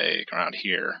 like around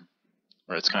here,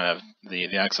 where it's kind of the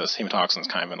excess hematoxin is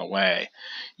kind of in the way.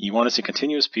 You want to see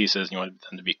continuous pieces, and you want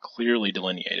them to be clearly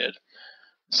delineated.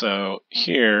 So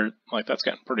here, like, that's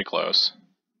getting pretty close.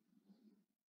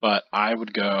 But I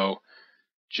would go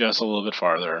just a little bit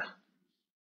farther.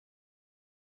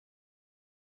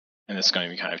 And this is going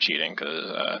to be kind of cheating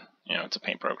because, you know, it's a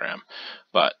paint program.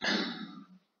 But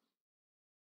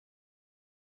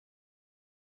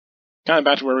kind of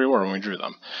back to where we were when we drew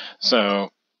them. So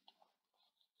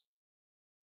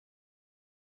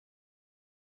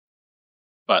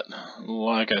but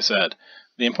like I said,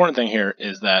 the important thing here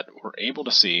is that we're able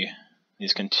to see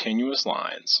these continuous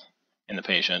lines in the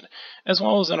patient as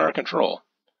well as in our control.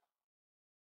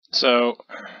 So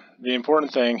the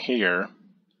important thing here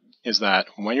is that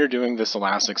when you're doing this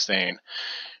elastic stain,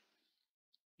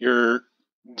 you're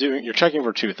checking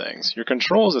for two things. Your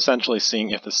control is essentially seeing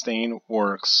if the stain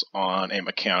works on a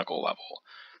mechanical level.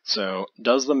 So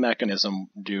does the mechanism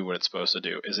do what it's supposed to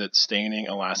do? Is it staining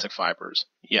elastic fibers?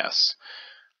 Yes.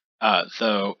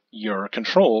 Though your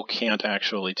control can't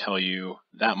actually tell you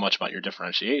that much about your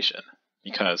differentiation,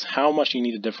 because how much you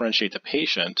need to differentiate the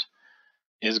patient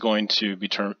is going to be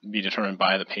determined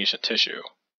by the patient tissue.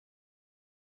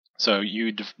 So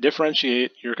you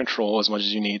differentiate your control as much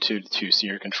as you need to see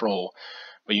your control,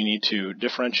 but you need to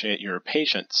differentiate your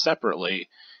patient separately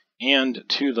and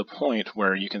to the point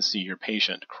where you can see your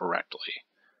patient correctly.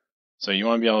 So you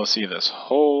want to be able to see this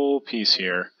whole piece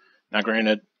here. Now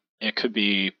granted, it could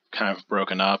be kind of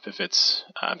broken up. If it's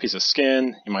a piece of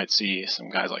skin, you might see some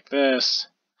guys like this.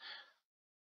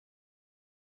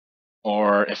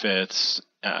 Or if it's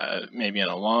maybe in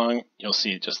a lung, you'll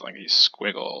see just like a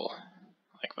squiggle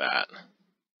like that.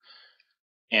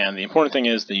 And the important thing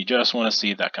is that you just want to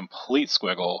see that complete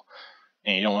squiggle,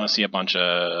 and you don't want to see a bunch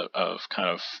of kind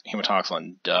of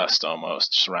hematoxylin dust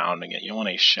almost surrounding it. You don't want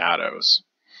any shadows.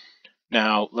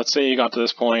 Now, let's say you got to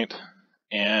this point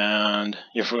and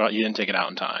you forgot you didn't take it out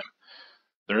in time.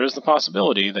 There is the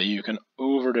possibility that you can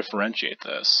over differentiate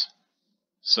this.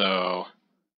 So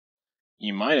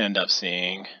you might end up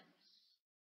seeing,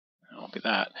 it won't be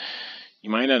that, you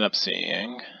might end up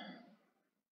seeing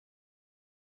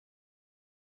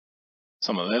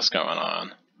some of this going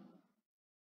on,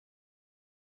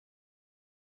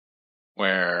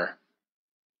 where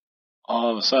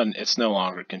all of a sudden it's no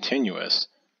longer continuous.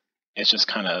 It's just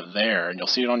kind of there, and you'll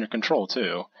see it on your control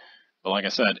too. But like I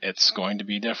said, it's going to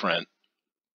be different.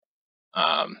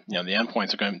 You know, the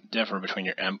endpoints are going to differ between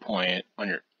your endpoint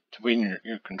between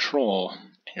your control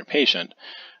and your patient.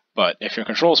 But if your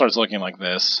control starts looking like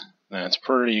this, then it's a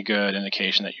pretty good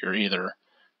indication that you're either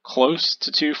close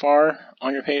to too far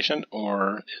on your patient,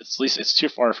 or at least it's too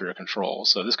far for your control.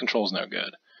 So this control is no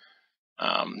good.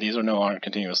 These are no longer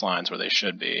continuous lines where they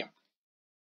should be.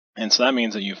 And so that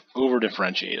means that you've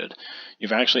over-differentiated.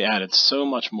 You've actually added so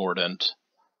much mordant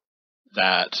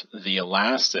that the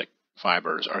elastic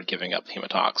fibers are giving up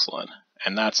hematoxylin,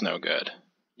 and that's no good.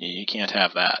 You can't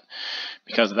have that,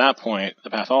 because at that point, the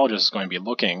pathologist is going to be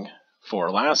looking for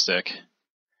elastic,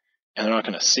 and they're not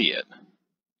going to see it.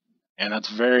 And that's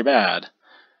very bad,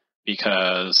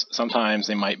 because sometimes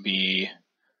they might be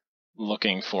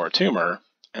looking for a tumor,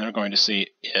 and they're going to see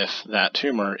if that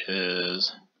tumor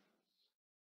is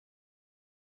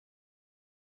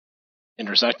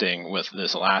intersecting with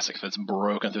this elastic, if it's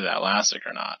broken through that elastic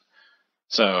or not.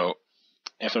 So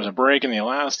if there's a break in the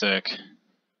elastic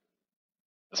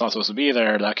that's not supposed to be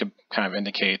there, that could kind of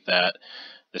indicate that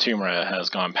the tumor has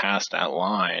gone past that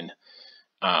line.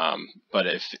 But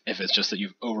if it's just that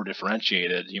you've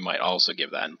over-differentiated, you might also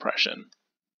give that impression.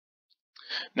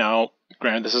 Now,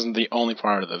 granted, this isn't the only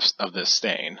part of this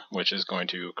stain, which is going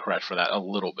to correct for that a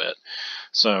little bit.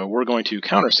 So we're going to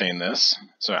counterstain this.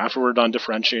 So after we're done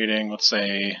differentiating, let's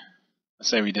say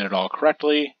we did it all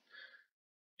correctly,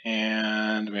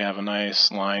 and we have a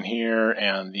nice line here,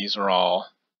 and these are all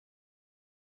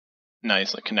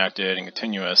nicely connected and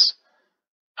continuous.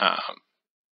 There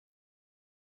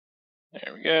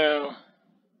we go.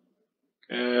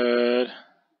 Good.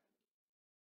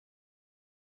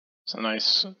 So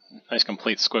nice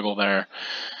complete squiggle there.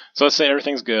 So let's say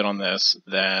everything's good on this,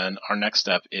 then our next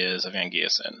step is Van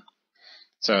Giesen.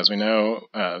 So as we know,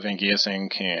 Van Giesen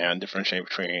can differentiate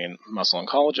between muscle and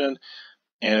collagen,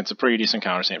 and it's a pretty decent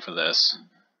counterstain for this.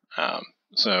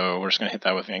 So we're just going to hit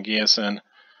that with Van Giesen.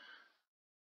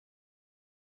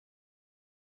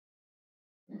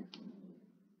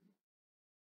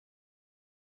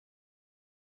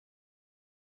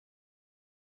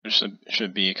 Which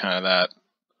should be kind of that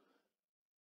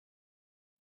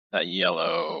that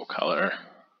yellow color.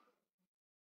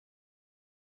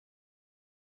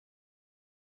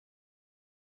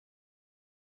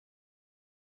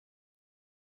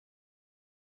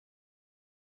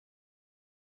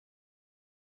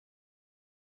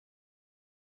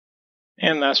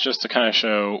 And that's just to kind of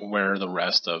show where the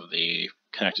rest of the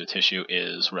connective tissue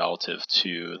is relative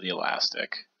to the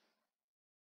elastic.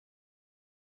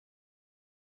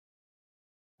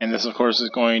 And this, of course,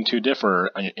 is going to differ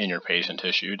in your patient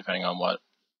tissue depending on what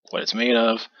it's made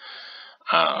of.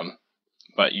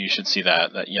 But you should see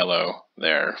that yellow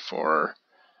there for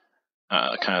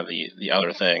kind of the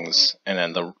other things, and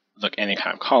then the any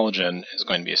kind of collagen is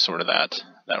going to be sort of that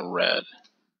red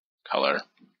color.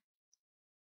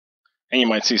 And you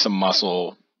might see some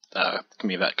muscle can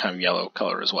be that kind of yellow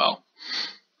color as well.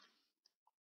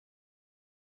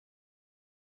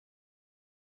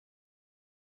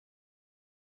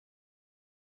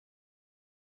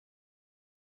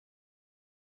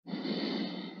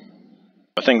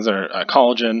 But things that are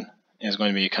collagen is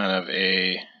going to be kind of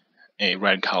a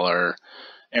red color.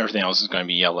 Everything else is going to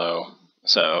be yellow.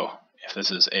 So if this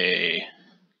is a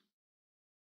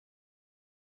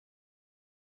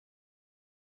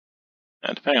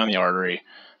depending on the artery,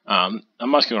 a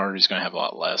muscular artery is going to have a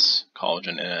lot less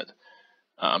collagen in it.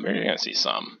 You're going to see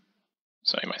some.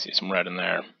 So you might see some red in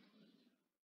there.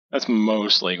 That's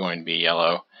mostly going to be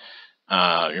yellow.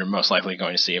 You're most likely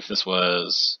going to see if the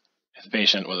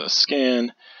patient was a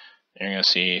skin, you're going to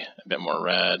see a bit more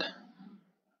red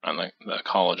on the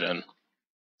collagen.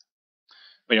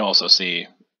 But you'll also see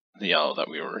the yellow that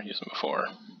we were using before.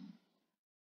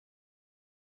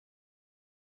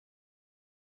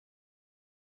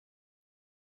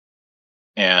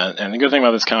 And the good thing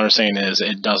about this counter stain is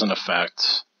it doesn't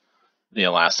affect the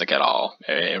elastic at all.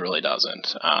 It really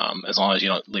doesn't. As long as you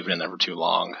don't leave it in there for too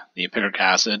long. The picric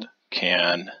acid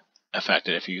can affect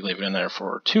it if you leave it in there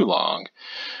for too long.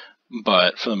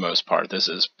 But for the most part, this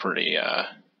is pretty,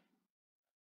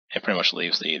 it pretty much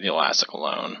leaves the elastic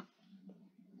alone.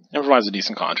 It provides a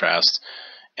decent contrast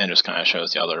and just kind of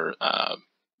shows the other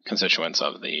constituents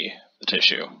of the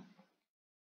tissue.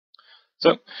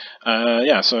 So,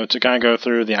 so to kind of go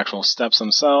through the actual steps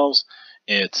themselves,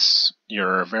 it's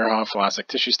your Verhoeff elastic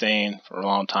tissue stain for a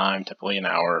long time, typically an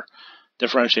hour.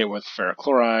 Differentiate with ferric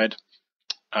chloride.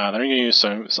 Then you're going to use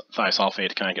some thiosulfate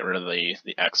to kind of get rid of the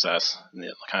excess,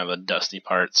 kind of the dusty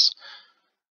parts.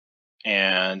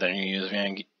 And then you use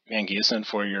Van Giesen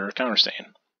for your counter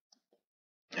stain.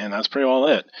 And that's pretty well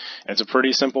it. It's a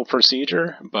pretty simple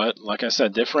procedure, but like I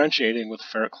said, differentiating with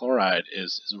ferric chloride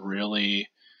is really,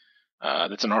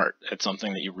 it's an art. It's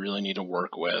something that you really need to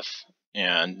work with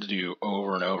and do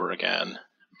over and over again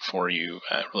before you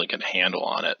really get a handle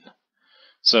on it.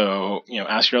 So,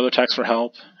 ask your other techs for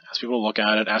help, ask people to look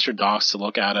at it, ask your docs to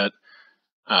look at it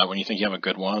when you think you have a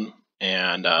good one,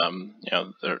 and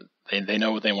they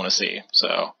know what they want to see.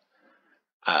 So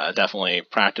definitely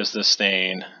practice this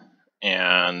stain,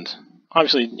 and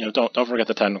obviously, don't forget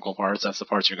the technical parts. That's the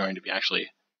parts you're going to be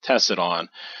actually tested on.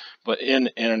 But in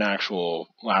an actual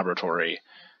laboratory,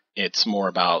 it's more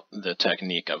about the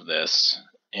technique of this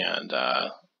and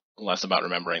less about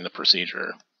remembering the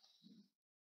procedure.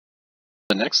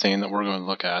 The next stain that we're going to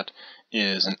look at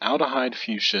is an aldehyde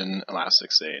fusion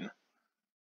elastic stain.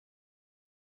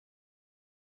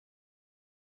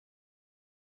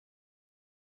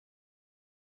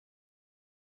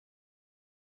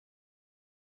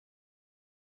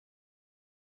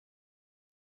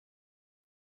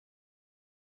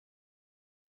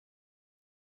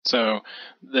 So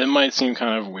that might seem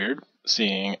kind of weird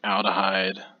seeing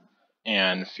aldehyde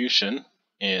and fuchsin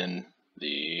in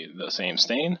the same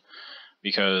stain,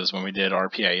 because when we did our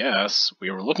PAS, we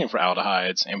were looking for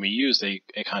aldehydes and we used a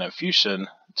kind of fuchsin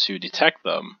to detect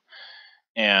them.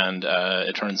 And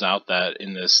it turns out that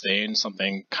in this stain,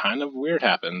 something kind of weird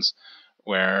happens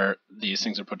where these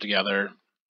things are put together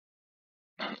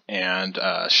and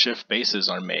shift bases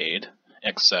are made,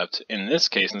 except in this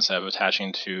case, instead of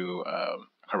attaching to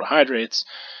carbohydrates,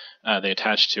 they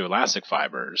attach to elastic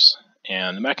fibers.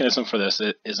 And the mechanism for this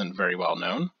isn't very well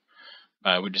known.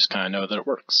 We just kind of know that it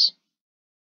works.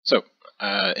 So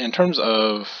in terms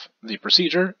of the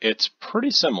procedure, it's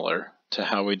pretty similar to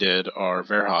how we did our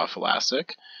Verhoeff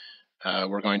elastic.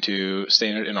 We're going to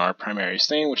stain it in our primary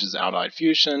stain, which is aldehyde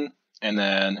fusion, and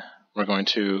then we're going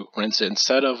to rinse it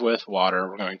instead of with water.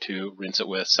 We're going to rinse it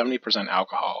with 70%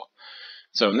 alcohol.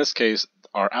 So in this case,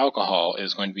 our alcohol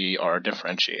is going to be our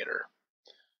differentiator.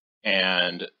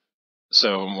 And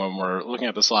so when we're looking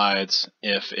at the slides,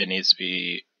 if it needs to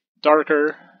be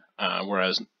darker,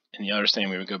 whereas in the other stain,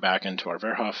 we would go back into our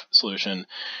Verhoff solution.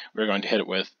 We're going to hit it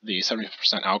with the 70%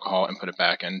 alcohol and put it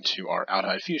back into our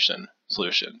aldehyde fusion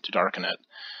solution to darken it.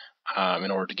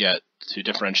 In order to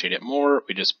differentiate it more,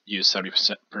 we just use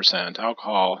 70%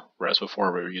 alcohol, whereas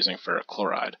before we were using ferric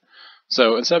chloride.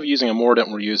 So instead of using a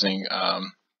mordant, we're using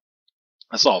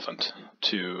a solvent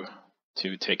to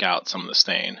take out some of the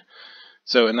stain.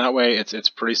 So in that way, it's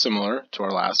pretty similar to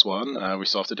our last one. We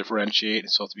still have to differentiate. We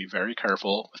still have to be very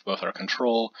careful with both our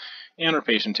control and our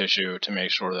patient tissue to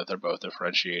make sure that they're both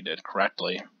differentiated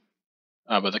correctly.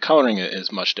 But the coloring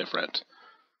is much different.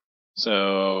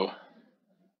 So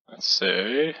let's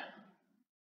say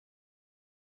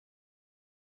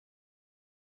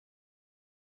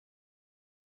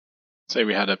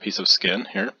we had a piece of skin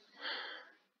here,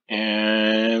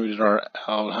 and we did our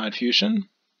aldehyde fusion.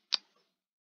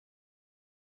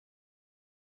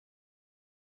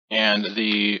 And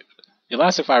the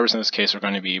elastic fibers in this case are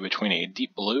going to be between a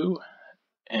deep blue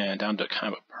and down to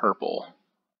kind of a purple.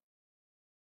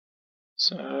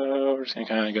 So we're just going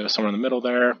to kind of go somewhere in the middle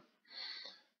there.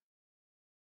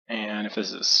 And if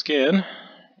this is skin,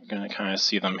 you're going to kind of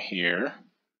see them here.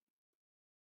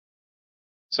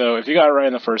 So if you got it right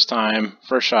in the first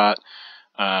shot,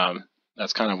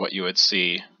 that's kind of what you would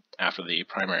see after the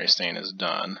primary stain is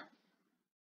done.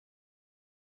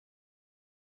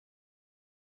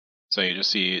 So you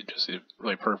just see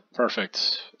really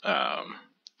perfect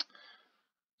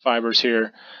fibers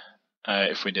here.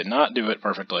 If we did not do it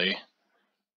perfectly,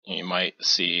 you might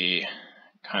see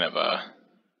kind of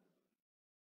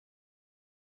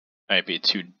might be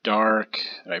too dark,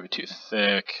 it might be too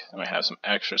thick, it might have some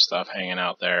extra stuff hanging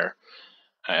out there,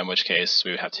 in which case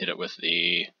we would have to hit it with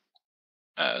the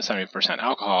 70%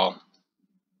 alcohol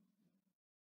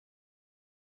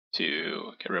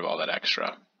to get rid of all that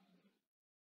extra.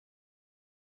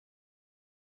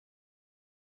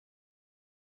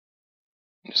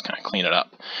 Just kind of clean it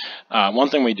up. One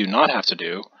thing we do not have to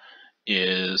do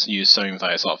is use sodium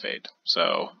thiosulfate.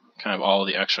 So kind of all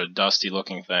the extra dusty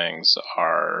looking things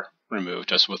are removed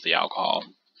just with the alcohol.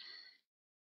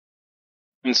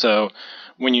 And so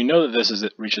when you know that this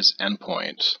reaches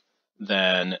endpoint,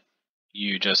 then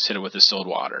you just hit it with distilled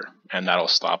water, and that'll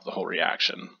stop the whole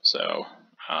reaction. So,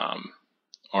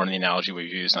 or in the analogy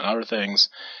we've used on other things,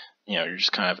 you're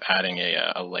just kind of adding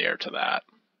a layer to that.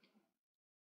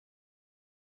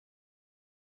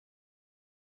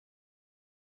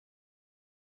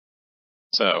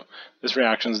 So this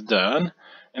reaction's done,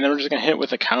 and then we're just going to hit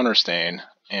with a counter stain.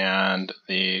 And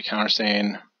the counter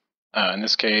stain, in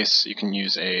this case, you can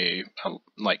use a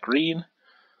light green.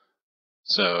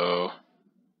 So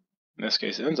in this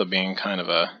case, it ends up being kind of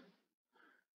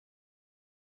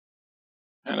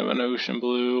an ocean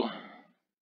blue,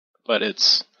 but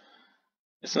it's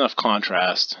enough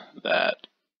contrast that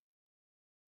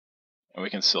we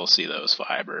can still see those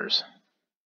fibers.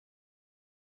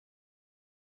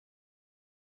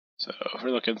 So if we're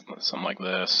looking at something like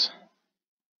this,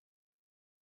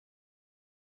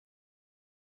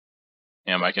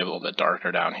 it might get a little bit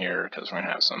darker down here because we're going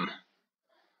to have some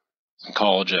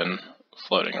collagen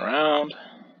floating around.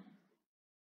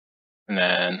 And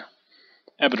then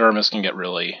epidermis can get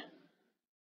really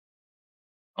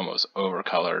almost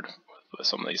overcolored with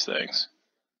some of these things.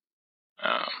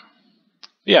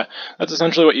 Yeah, that's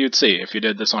essentially what you'd see if you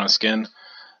did this on a skin.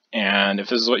 And if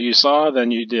this is what you saw, then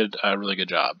you did a really good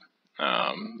job.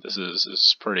 This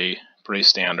is pretty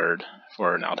standard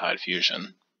for an aldehyde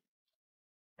fusion.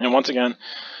 And once again,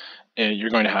 you're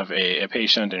going to have a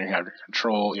patient and you have your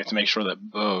control. You have to make sure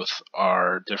that both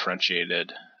are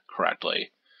differentiated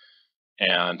correctly.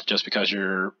 And just because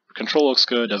your control looks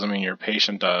good doesn't mean your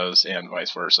patient does, and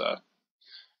vice versa.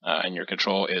 And your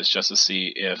control is just to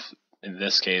see if, in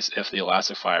this case, if the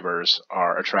elastic fibers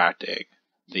are attracting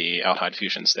the aldehyde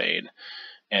fusion stain,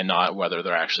 and not whether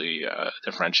they're actually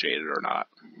differentiated or not.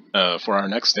 For our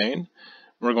next stain,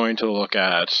 we're going to look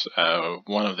at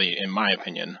in my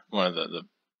opinion, one of the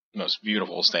most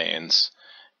beautiful stains,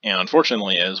 and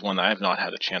unfortunately is one that I have not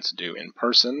had a chance to do in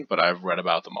person, but I've read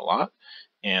about them a lot.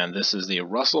 And this is the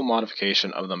Russell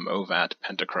modification of the Movat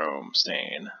pentachrome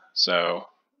stain. So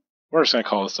we're just going to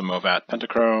call this the Movat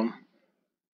pentachrome.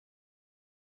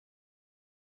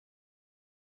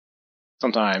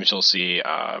 Sometimes you'll see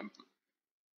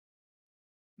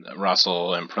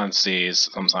Russell in parentheses.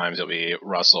 Sometimes it'll be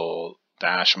Russell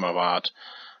dash Movat.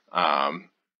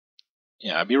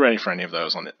 Yeah, be ready for any of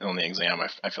those on the exam.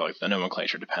 I feel like the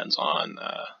nomenclature depends on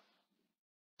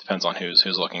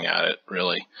who's looking at it,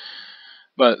 really.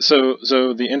 But so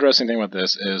the interesting thing about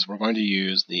this is we're going to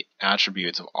use the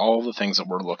attributes of all the things that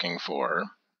we're looking for,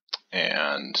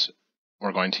 and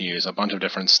we're going to use a bunch of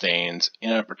different stains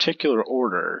in a particular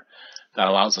order that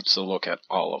allows us to look at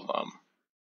all of them.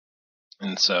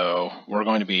 And so we're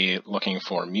going to be looking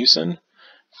for mucin,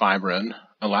 fibrin,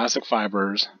 elastic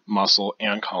fibers, muscle,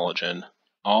 and collagen,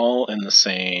 all in the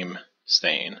same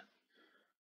stain.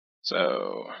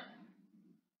 So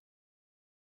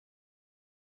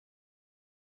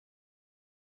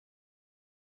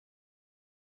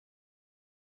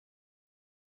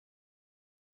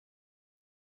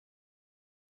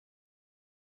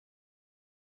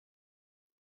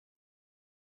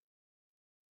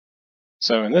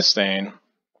in this stain,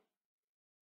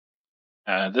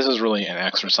 this is really an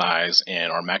exercise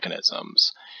in our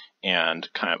mechanisms and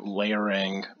kind of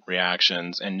layering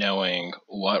reactions and knowing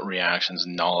what reactions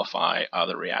nullify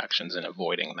other reactions and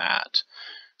avoiding that.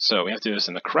 So we have to do this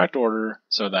in the correct order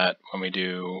so that when we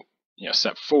do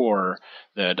step 4,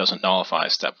 that it doesn't nullify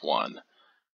step 1.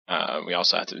 We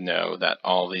also have to know that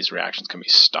all of these reactions can be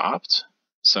stopped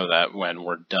so that when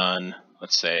we're done,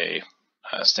 let's say,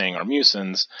 staining our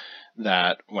mucins,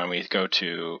 that when we go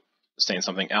to stain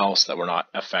something else, that we're not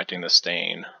affecting the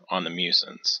stain on the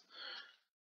mucins.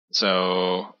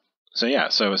 So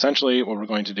essentially what we're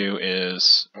going to do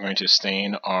is we're going to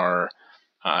stain our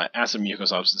acid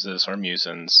mucosubstances, or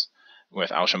mucins,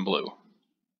 with Alshem blue.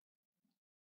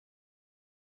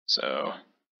 So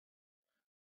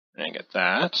we're going to get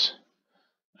that,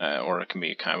 or it can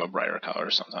be kind of a brighter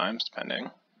color sometimes,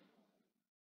 depending.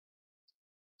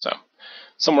 So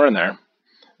somewhere in there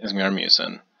is going to be our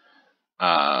mucin.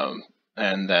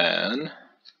 And then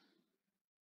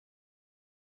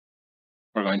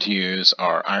we're going to use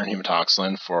our iron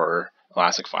hematoxylin for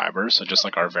elastic fibers. So just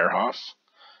like our Verhoff,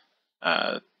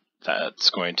 that's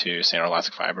going to stain our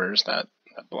elastic fibers, that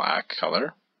black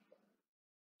color.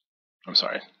 I'm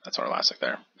sorry, that's our elastic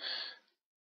there.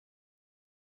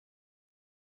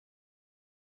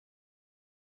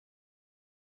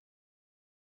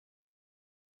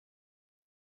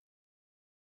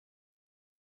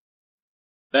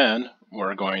 Then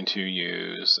we're going to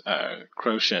use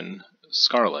Croatian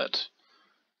Scarlet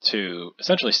to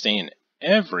essentially stain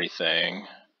everything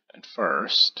at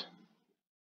first.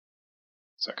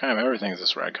 So kind of everything is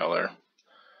this red color.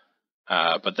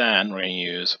 But then we're going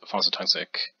to use phosphotoxic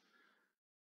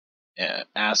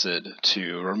acid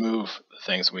to remove the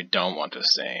things we don't want to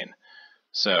stain.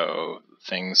 So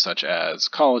things such as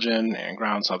collagen and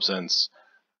ground substance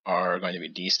are going to be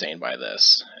destained by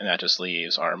this, and that just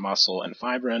leaves our muscle and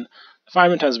fibrin. The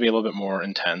fibrin tends to be a little bit more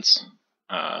intense,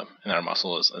 and our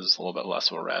muscle is a little bit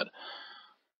less of a red.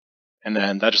 And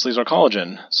then that just leaves our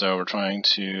collagen. So we're trying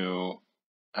to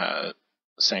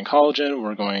stain collagen.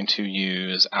 We're going to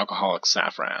use alcoholic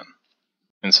saffron.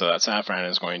 And so that saffron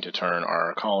is going to turn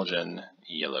our collagen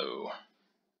yellow.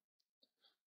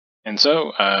 And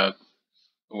so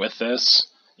with this,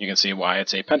 you can see why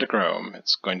it's a pentachrome.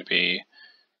 It's going to be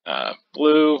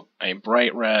blue, a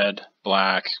bright red,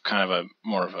 black, kind of a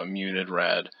more of a muted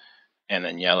red, and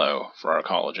then yellow for our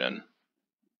collagen.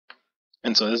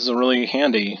 And so this is a really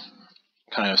handy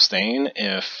kind of stain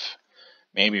if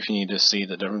you need to see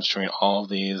the difference between all of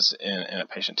these in a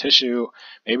patient tissue.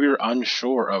 Maybe you're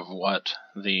unsure of what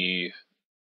the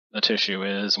tissue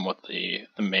is and what the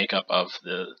makeup of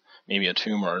maybe a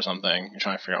tumor or something. You're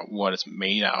trying to figure out what it's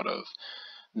made out of.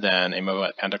 Then a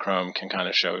mobile pentachrome can kind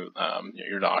of show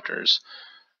your doctors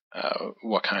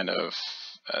what kind of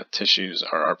tissues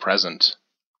are present.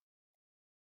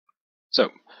 So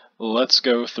let's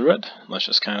go through it. Let's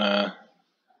just kind of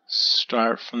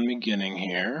start from the beginning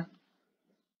here.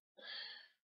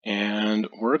 And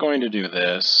we're going to do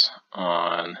this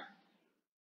on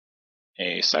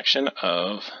a section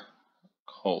of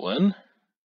colon.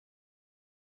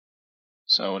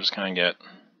 So we'll just kind of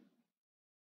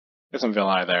get some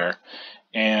villi there,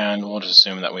 and we'll just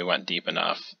assume that we went deep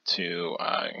enough to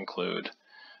include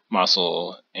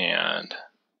muscle and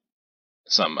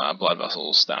some blood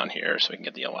vessels down here so we can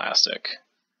get the elastic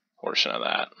portion of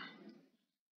that.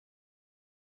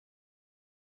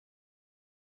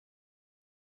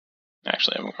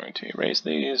 Actually, I'm going to erase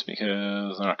these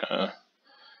because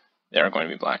they are going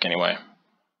to be black anyway.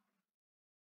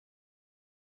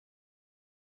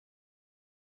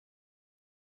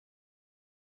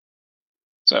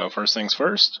 So first things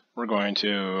first, we're going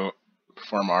to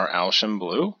perform our Alshem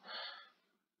blue.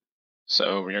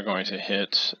 So we are going to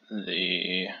hit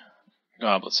the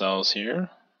goblet cells here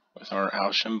with our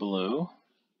Alshem blue,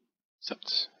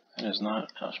 except that is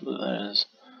not Alshem blue, that is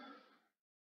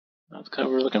not the color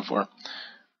we're looking for.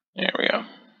 There we go.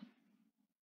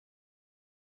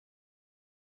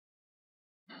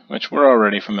 Which we're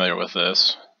already familiar with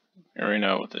this. We already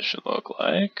know what this should look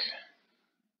like.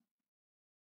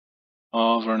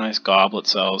 All of our nice goblet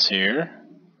cells here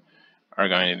are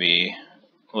going to be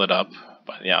lit up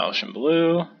by the Allicin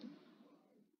blue.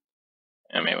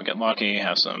 And maybe we'll get lucky,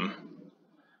 have some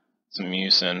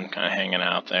mucin kind of hanging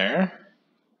out there.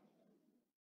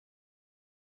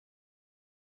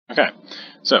 Okay,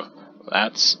 so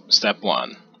that's step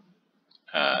one.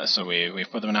 So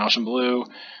we've put them in Allicin blue,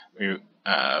 we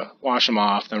wash them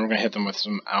off, then we're going to hit them with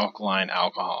some alkaline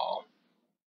alcohol.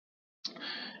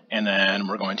 And then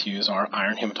we're going to use our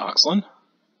iron hematoxylin.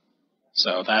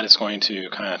 So that is going to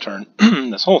kind of turn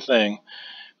this whole thing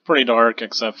pretty dark,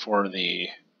 except for the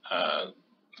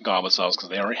goblet cells, because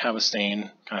they already have a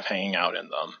stain kind of hanging out in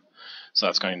them. So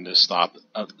that's going to stop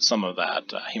some of that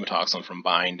hematoxylin from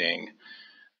binding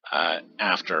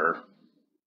after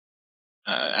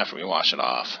we wash it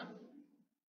off.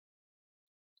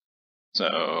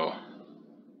 So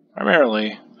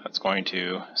primarily, that's going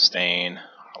to stain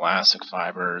our elastic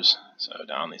fibers. So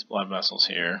down these blood vessels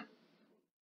here.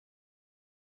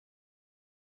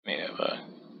 We have a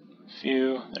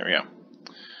few. There we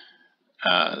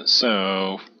go.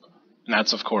 So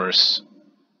that's of course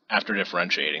after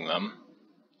differentiating them.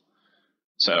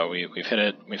 So we've hit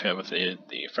it with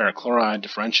the ferric chloride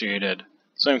differentiated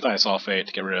sodium thiosulfate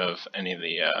to get rid of any of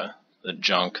the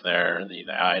junk there, the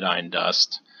iodine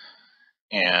dust,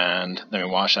 and then we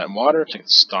wash that in water to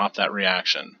stop that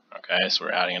reaction. Okay, so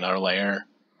we're adding another layer,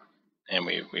 and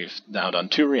we've now done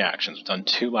two reactions. We've done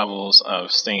two levels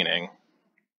of staining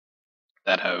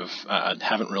that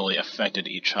haven't really affected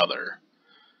each other.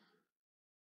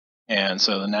 And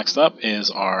so the next up is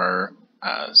our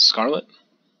scarlet.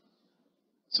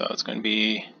 So it's going to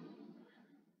be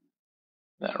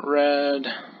that red.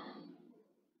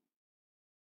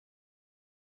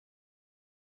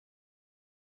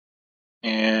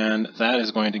 And that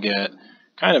is going to get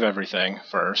kind of everything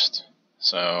first.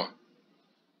 So,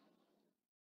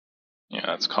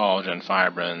 that's collagen,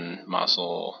 fibrin,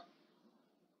 muscle.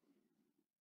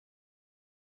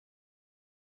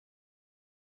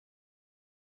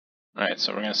 Alright,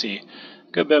 so we're going to see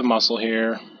a good bit of muscle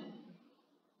here.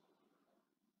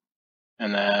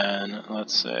 And then,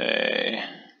 let's say,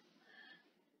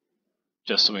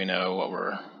 just so we know what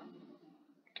we're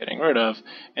getting rid of,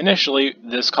 initially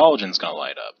this collagen's going to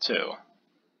light up too.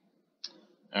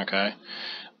 Okay,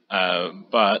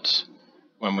 but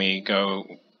when we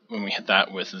hit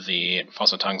that with the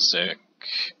phosphotungstic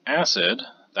acid,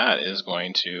 that is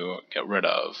going to get rid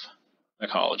of the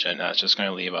collagen. That's just going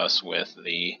to leave us with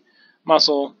the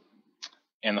muscle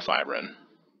and the fibrin.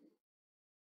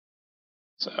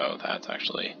 So that's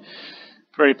actually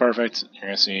pretty perfect. You're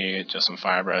going to see just some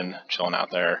fibrin chilling out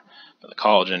there, but the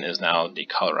collagen is now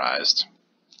decolorized.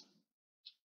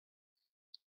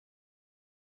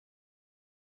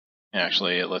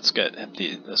 Actually, let's get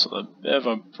this with a bit of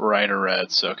a brighter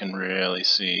red so I can really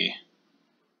see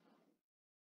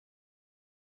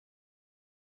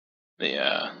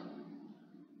the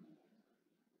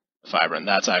fibrin.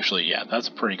 That's actually, that's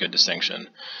a pretty good distinction.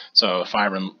 So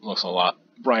fibrin looks a lot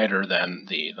brighter than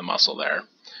the muscle there.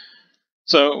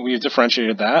 So we've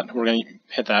differentiated that. We're going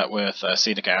to hit that with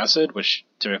acetic acid, which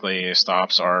typically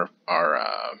stops our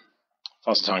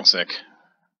phosphotungstic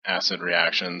acid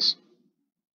reactions.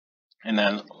 And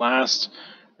then last,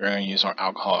 we're going to use our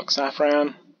alcoholic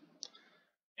safran,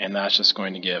 and that's just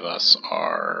going to give us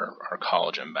our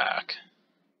collagen back.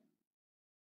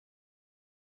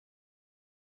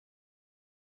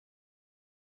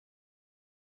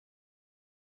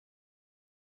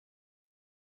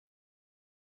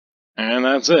 And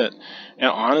that's it. And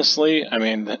honestly, I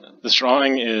mean, this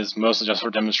drawing is mostly just for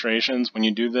demonstrations. When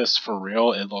you do this for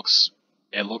real, it looks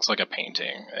like a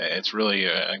painting. It's really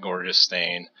a gorgeous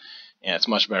stain, and it's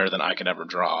much better than I could ever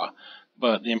draw.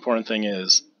 But the important thing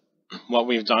is, what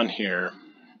we've done here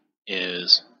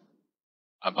is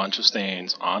a bunch of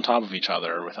stains on top of each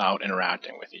other without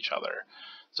interacting with each other.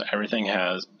 So everything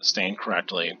has stained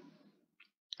correctly,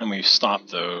 and we've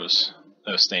stopped those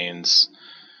stains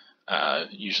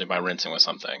usually by rinsing with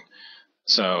something.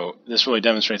 So this really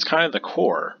demonstrates kind of the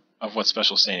core of what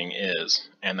special staining is,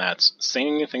 and that's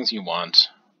staining the things you want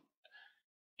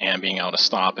and being able to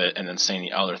stop it and then staining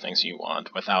the other things you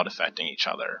want without affecting each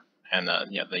other. And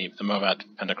the Movat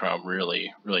Pentachrome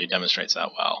really demonstrates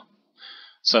that well.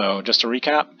 So just to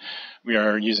recap, we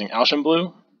are using Allicin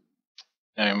blue,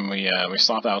 and we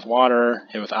swap that with water,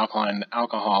 hit with alkaline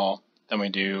alcohol, then we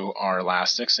do our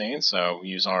elastic stain. So we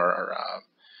use our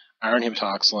iron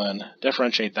hematoxylin,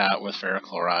 differentiate that with ferric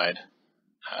chloride,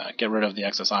 get rid of the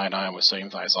excess iodine with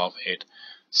sodium thiosulfate,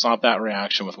 stop that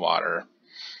reaction with water.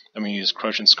 Then we use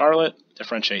Croatian scarlet,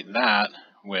 differentiate that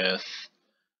with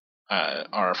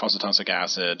our phosphotungstic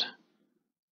acid,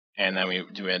 and then we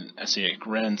do an acetic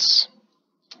rinse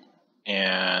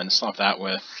and slop that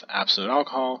with absolute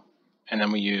alcohol, and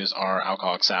then we use our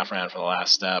alcoholic safran for the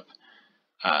last step.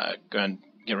 Go and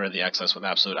get rid of the excess with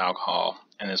absolute alcohol,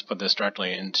 and just put this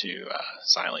directly into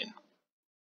xylene.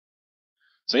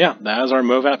 So yeah, that is our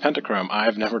Movat pentachrome.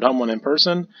 I've never done one in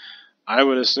person. I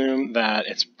would assume that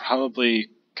it's probably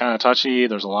kind of touchy.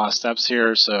 There's a lot of steps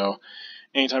here, so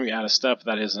anytime you add a step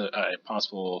that is a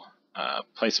possible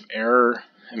place of error,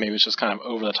 and maybe it's just kind of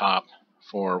over the top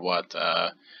for what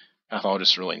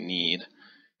pathologists really need. It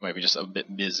might be just a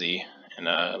bit busy and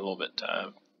a little bit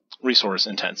resource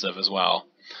intensive as well.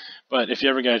 But if you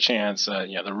ever get a chance,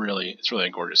 yeah, it's really a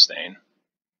gorgeous stain.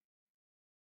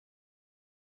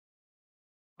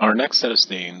 Our next set of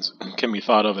stains can be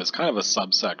thought of as kind of a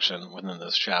subsection within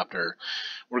this chapter.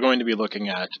 We're going to be looking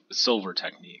at silver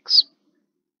techniques.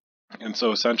 And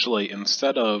so essentially,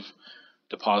 instead of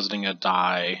depositing a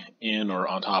dye in or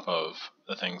on top of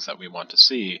the things that we want to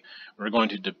see, we're going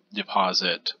to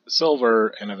deposit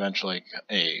silver and eventually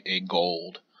a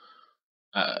gold,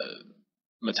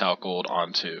 metallic gold,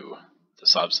 onto the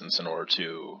substance in order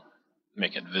to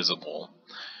make it visible.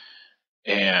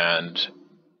 And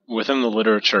within the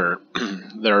literature,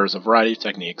 there's a variety of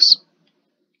techniques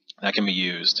that can be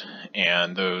used,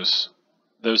 and those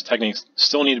techniques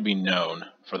still need to be known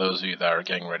for those of you that are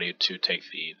getting ready to take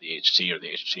the HT or the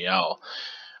HTL.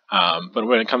 But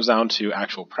when it comes down to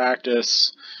actual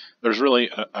practice, there's really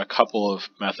a couple of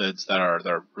methods that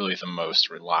are really the most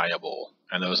reliable,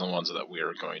 and those are the ones that we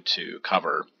are going to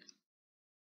cover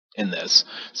in this.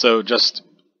 So just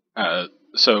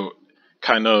so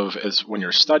kind of as when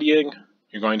you're studying,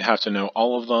 you're going to have to know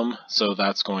all of them. So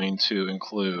that's going to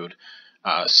include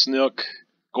Snook,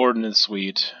 Gordon and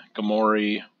Sweet,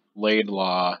 Gamori,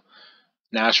 Laidlaw,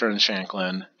 Nasher and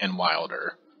Shanklin, and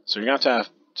Wilder. So you're going to have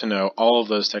to know all of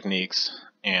those techniques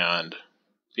and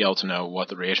be able to know what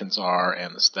the reagents are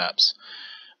and the steps.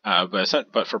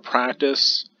 But for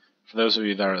practice, for those of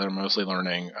you that are mostly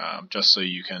learning, just so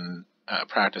you can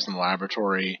practice in the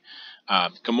laboratory,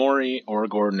 Gamori or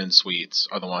Gordon and Sweets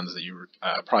are the ones that you're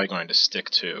probably going to stick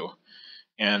to.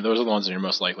 And those are the ones that you're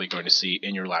most likely going to see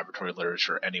in your laboratory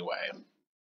literature anyway.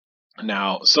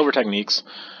 Now, silver techniques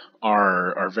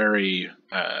are very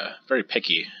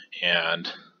picky,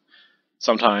 and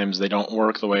sometimes they don't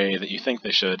work the way that you think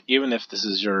they should. Even if this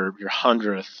is your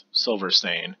 100th silver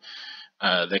stain,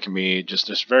 they can be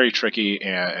just very tricky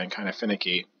and kind of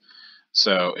finicky.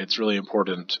 So it's really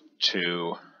important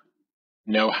to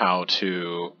know how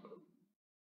to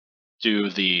do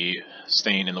the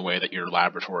stain in the way that your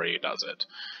laboratory does it.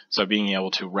 So being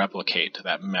able to replicate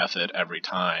that method every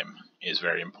time is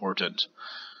very important,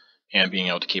 and being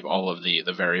able to keep all of the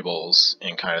variables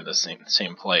in kind of the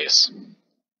same place.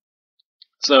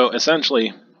 So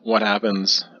essentially what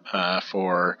happens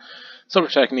for silver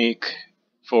technique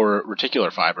for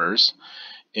reticular fibers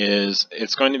is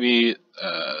it's going to be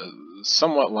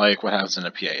somewhat like what happens in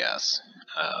a PAS,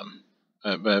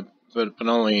 but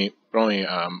only kind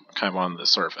of on the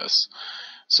surface.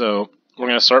 So we're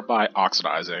going to start by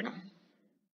oxidizing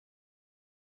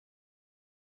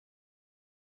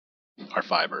our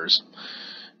fibers,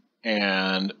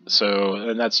 and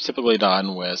that's typically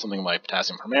done with something like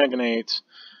potassium permanganate,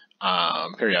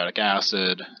 periodic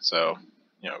acid. So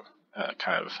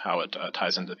kind of how it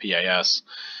ties into PAS,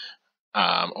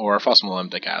 or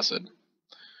phospholymptic acid.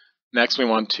 Next, we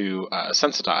want to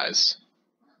sensitize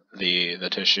the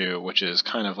tissue, which is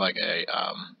kind of like a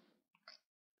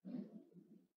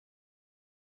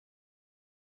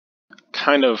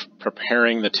kind of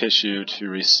preparing the tissue to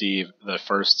receive the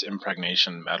first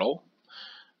impregnation metal.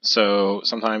 So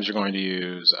sometimes you're going to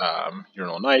use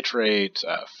uranyl nitrate,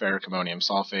 ferric ammonium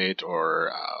sulfate,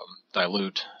 or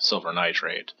dilute silver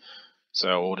nitrate.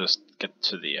 So we'll just get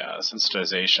to the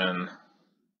sensitization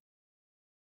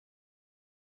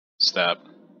step.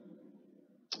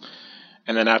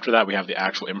 And then after that, we have the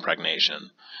actual impregnation.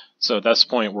 So at this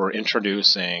point, we're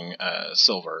introducing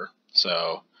silver.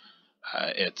 So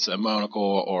it's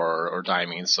ammoniacal or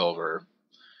diamine silver.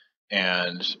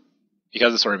 And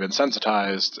because it's already been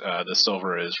sensitized, the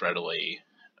silver is readily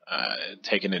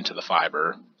taken into the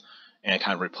fiber, and it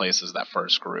kind of replaces that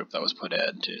first group that was put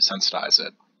in to sensitize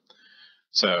it.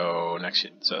 So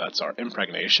that's our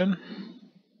impregnation.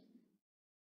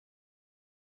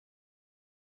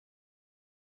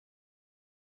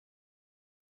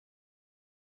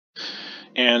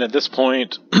 And at this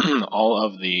point, all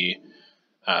of the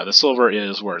silver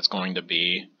is where it's going to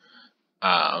be,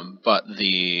 but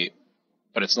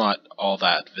it's not all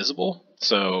that visible.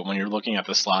 So when you're looking at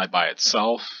the slide by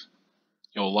itself,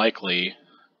 you'll likely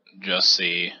just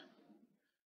see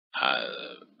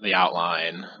the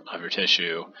outline of your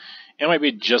tissue. It might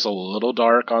be just a little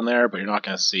dark on there, but you're not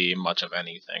going to see much of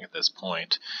anything at this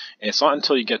point. It's not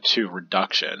until you get to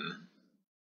reduction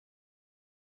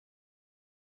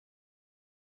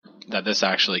that this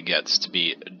actually gets to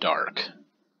be dark.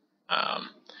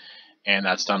 And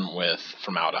that's done with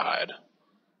formaldehyde.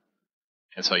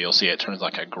 And so you'll see it turns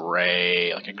like a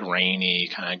gray, like a grainy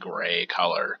kind of gray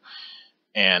color.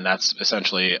 And that's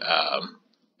essentially,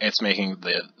 it's making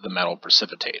the metal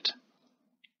precipitate.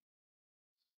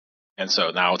 And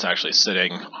so now it's actually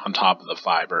sitting on top of the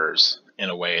fibers in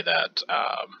a way that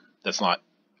that's not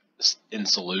in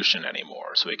solution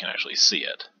anymore, so we can actually see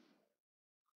it.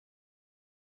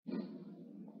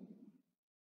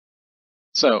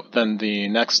 So then the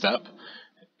next step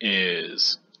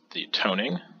is the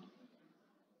toning.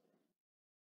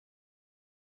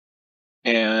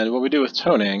 And what we do with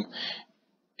toning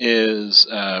is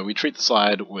we treat the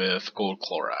slide with gold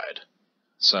chloride.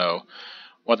 So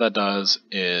what that does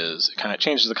is it kind of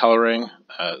changes the coloring.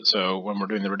 So when we're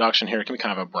doing the reduction here, it can be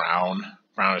kind of a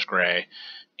brownish gray,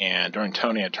 and during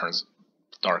toning it turns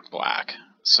dark black.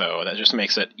 So that just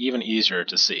makes it even easier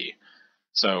to see.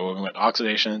 So with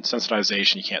oxidation,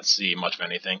 sensitization, you can't see much of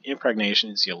anything. Impregnation,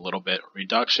 you see a little bit.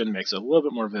 Reduction makes it a little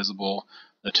bit more visible.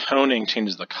 The toning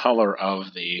changes the color of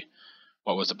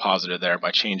what was deposited there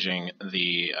by changing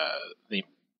the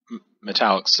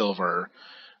metallic silver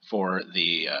for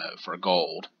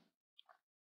gold.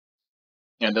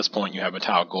 And at this point, you have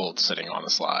metallic gold sitting on the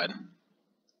slide.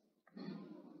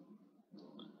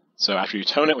 So after you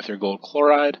tone it with your gold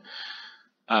chloride,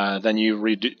 then you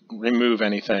remove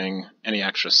any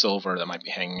extra silver that might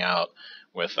be hanging out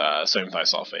with sodium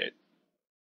thiosulfate.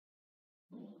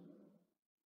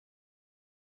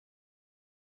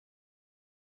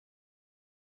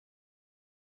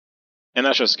 And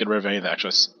that's just to get rid of any of the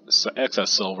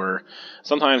excess silver.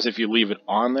 Sometimes if you leave it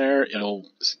on there, it'll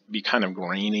be kind of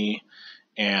grainy.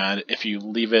 And if you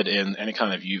leave it in any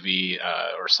kind of UV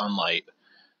or sunlight,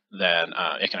 then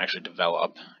it can actually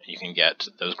develop. You can get,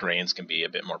 those grains can be a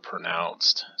bit more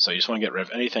pronounced. So you just want to get rid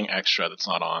of anything extra that's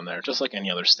not on there, just like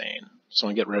any other stain. Just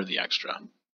want to get rid of the extra.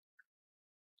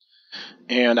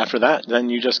 And after that, then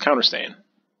you just counterstain.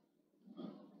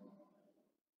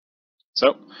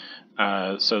 So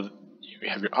you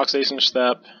have your oxidation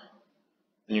step,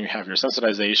 then you have your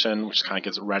sensitization, which kind of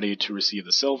gets ready to receive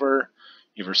the silver.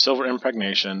 You have your silver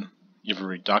impregnation. You have a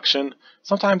reduction.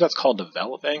 Sometimes that's called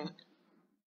developing.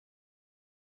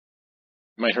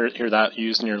 You might hear that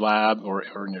used in your lab or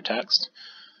in your text.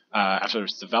 After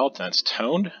it's developed, then it's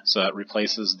toned, so that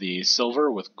replaces the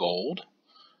silver with gold.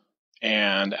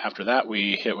 And after that,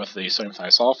 we hit with the sodium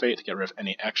thiosulfate to get rid of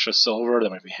any extra silver that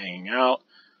might be hanging out,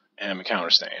 and we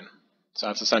counterstain. So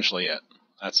that's essentially it.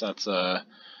 That's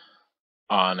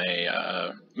on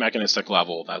a mechanistic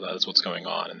level, that's what's going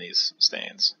on in these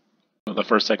stains. So the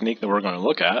first technique that we're going to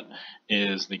look at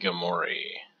is the Gomori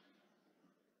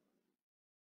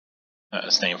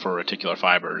stain for reticular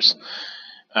fibers.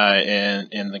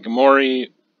 In the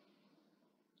Gomori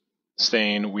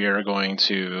stain, we are going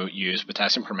to use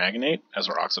potassium permanganate as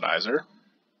our oxidizer.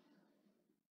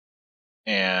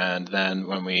 And then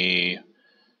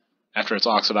after it's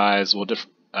oxidized, we'll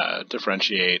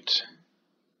differentiate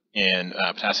in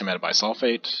potassium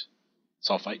metabisulfite,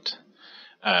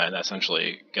 and that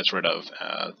essentially gets rid of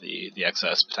the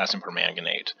excess potassium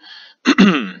permanganate.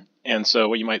 And so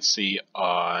what you might see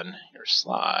on your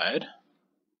slide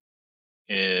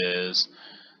is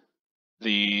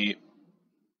the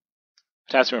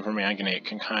potassium permanganate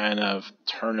can kind of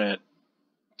turn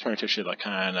tissue like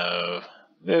kind of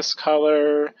this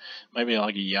color, maybe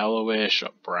like a yellowish,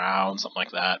 brown, something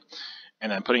like that.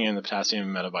 And then putting in the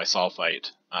potassium metabisulfite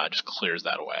just clears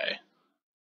that away.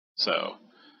 So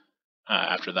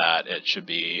after that, it should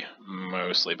be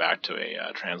mostly back to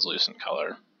a translucent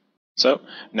color. So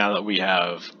now that we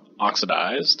have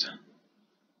oxidized,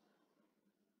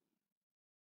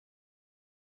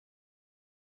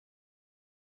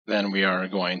 then we are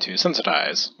going to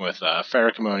sensitize with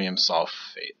ferric ammonium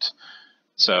sulfate.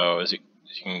 So as you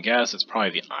can guess, it's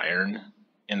probably the iron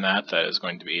in that is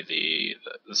going to be the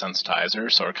sensitizer.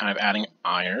 So we're kind of adding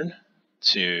iron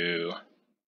to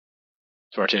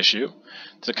our tissue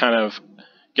to kind of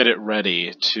get it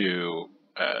ready to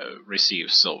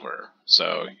receive silver.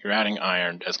 So you're adding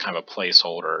iron as kind of a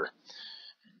placeholder,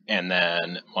 and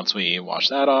then once we wash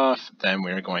that off, then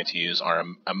we're going to use our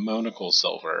ammonical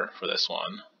silver for this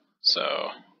one.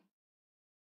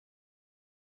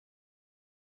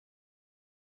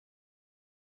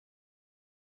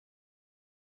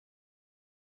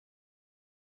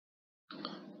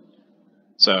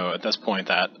 So at this point,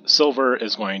 that silver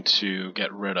is going to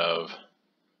get rid of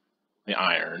the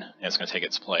iron, and it's going to take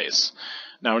its place.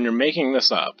 Now, when you're making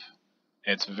this up,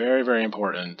 it's very, very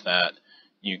important that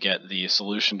you get the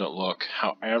solution to look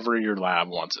however your lab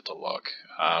wants it to look.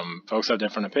 Folks have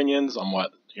different opinions on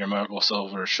what your molecular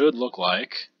silver should look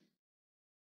like,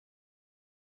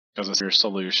 because it's your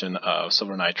solution of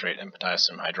silver nitrate and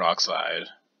potassium hydroxide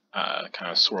kind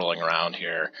of swirling around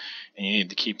here, and you need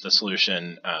to keep the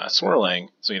solution swirling,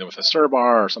 so either with a stir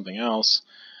bar or something else.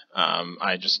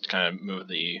 I just kind of move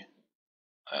the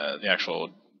actual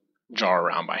jar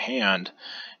around by hand,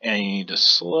 and you need to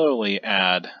slowly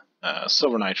add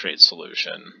silver nitrate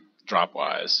solution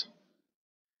dropwise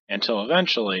until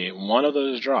eventually one of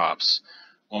those drops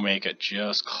will make it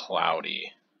just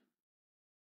cloudy.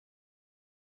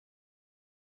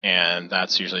 And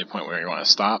that's usually the point where you want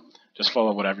to stop. Just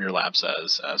follow whatever your lab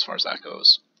says as far as that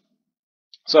goes.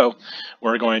 So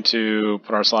we're going to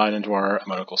put our slide into our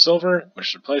ammoniacal silver, which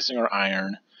is replacing our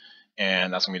iron,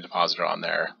 and that's going to be deposited on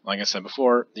there. Like I said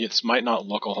before, this might not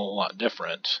look a whole lot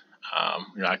different.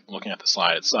 You're not looking at the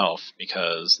slide itself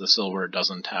because the silver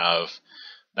doesn't have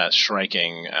that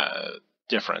striking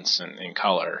difference in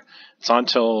color. It's not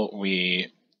until we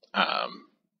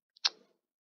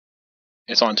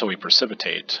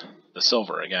precipitate the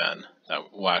silver again that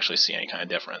we'll actually see any kind of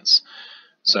difference.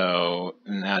 So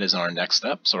that is our next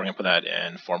step. So we're going to put that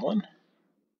in formalin.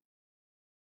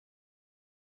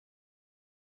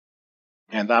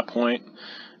 And at that point,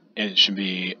 it should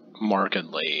be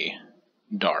markedly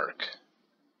dark,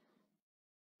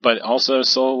 but also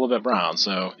still a little bit brown,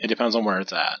 so it depends on where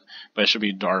it's at. But it should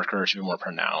be darker, it should be more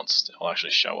pronounced, it'll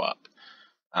actually show up.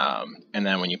 And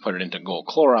then when you put it into gold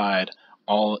chloride,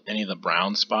 any of the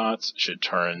brown spots should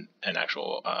turn an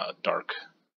actual dark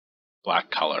black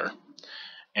color.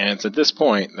 And it's at this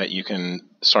point that you can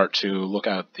start to look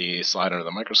at the slide under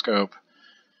the microscope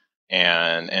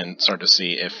and start to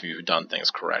see if you've done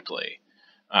things correctly.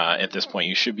 At this point,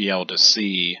 you should be able to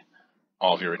see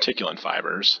all of your reticulin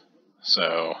fibers.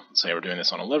 So let's say we're doing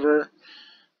this on a liver,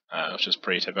 which is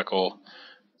pretty typical.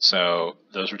 So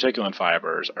those reticulin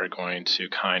fibers are going to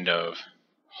kind of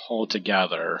hold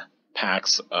together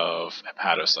packs of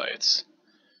hepatocytes.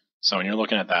 So when you're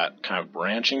looking at that kind of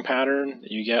branching pattern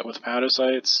that you get with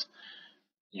hepatocytes,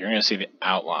 you're going to see the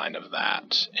outline of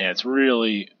that. And it's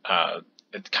really,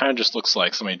 it kind of just looks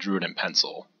like somebody drew it in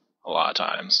pencil a lot of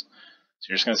times. So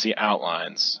you're just going to see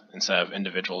outlines instead of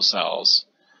individual cells.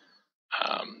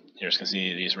 You're just going to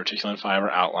see these reticulin fiber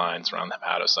outlines around the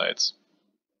hepatocytes.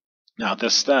 Now at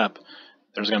this step,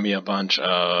 there's going to be a bunch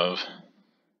of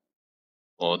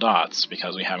little dots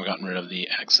because we haven't gotten rid of the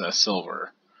excess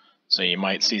silver. So you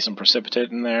might see some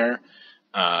precipitate in there.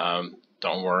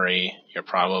 Don't worry, you're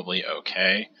probably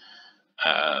okay.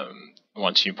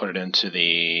 Once you put it into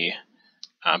the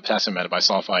potassium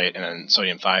metabisulfite and then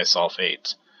sodium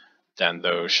thiosulfate, then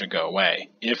those should go away.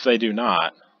 If they do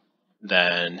not,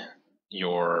 then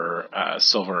your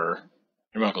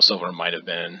molecular silver might have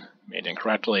been made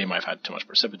incorrectly, might have had too much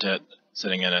precipitate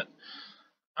sitting in it,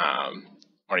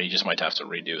 or you just might have to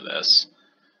redo this.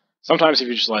 Sometimes if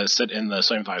you just let it sit in the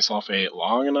sodium thiosulfate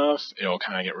long enough, it'll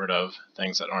kind of get rid of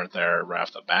things that aren't there right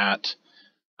off the bat.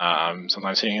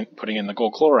 Sometimes putting in the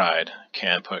gold chloride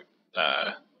can put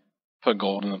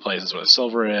gold in the places where the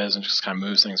silver is and just kind of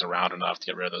moves things around enough to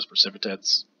get rid of those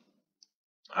precipitates.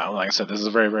 Like I said, this is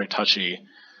a very, very touchy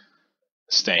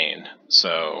stain.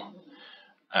 So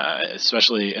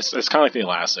especially, it's kind of like the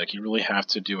elastic. You really have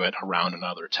to do it around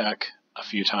another tech a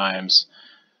few times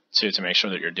to make sure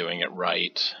that you're doing it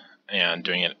right and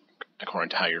doing it according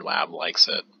to how your lab likes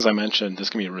it. As I mentioned, this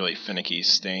can be a really finicky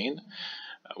stain.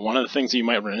 One of the things that you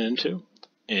might run into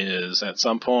is at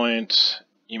some point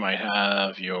you might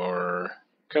have your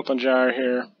Copeland jar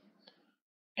here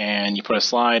and you put a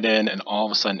slide in and all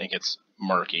of a sudden it gets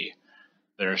murky.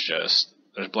 There's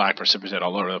black precipitate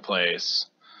all over the place.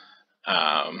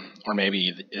 Or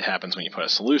maybe it happens when you put a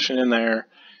solution in there.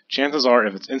 Chances are,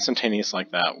 if it's instantaneous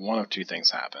like that, one of two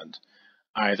things happened.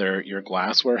 Either your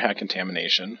glassware had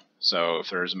contamination, so if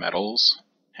there's metals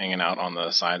hanging out on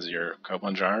the sides of your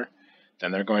Copeland jar,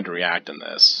 then they're going to react in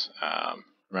this.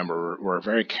 Remember, we're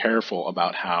very careful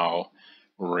about how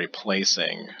we're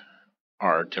replacing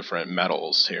our different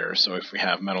metals here. So if we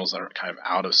have metals that are kind of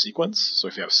out of sequence, so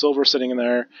if you have silver sitting in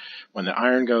there, when the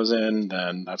iron goes in,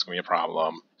 then that's going to be a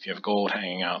problem. If you have gold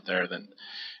hanging out there, then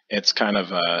it's kind of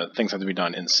things have to be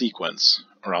done in sequence,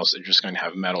 or else you're just going to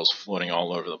have metals floating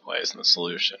all over the place in the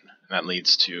solution. And that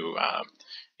leads to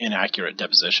inaccurate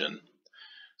deposition.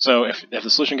 So if the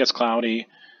solution gets cloudy,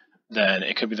 then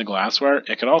it could be the glassware.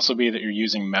 It could also be that you're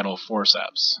using metal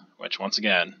forceps, which once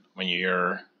again, when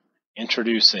you're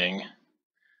introducing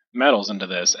metals into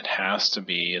this, it has to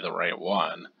be the right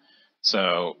one.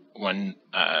 So when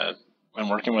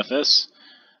working with this,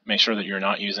 make sure that you're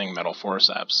not using metal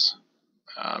forceps.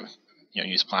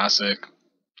 Use plastic.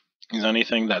 Use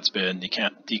anything that's been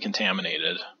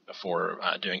decontaminated before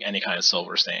doing any kind of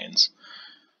silver stains,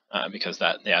 because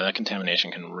that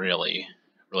contamination can really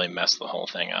mess the whole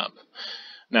thing up.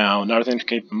 Now, another thing to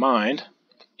keep in mind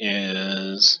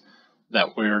is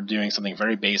that we're doing something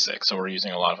very basic, so we're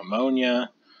using a lot of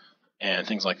ammonia and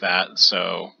things like that.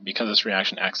 So because this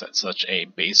reaction acts at such a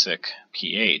basic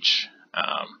pH,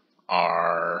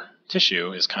 our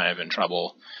tissue is kind of in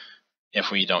trouble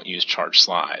if we don't use charged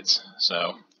slides.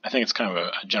 So I think it's kind of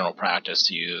a general practice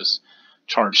to use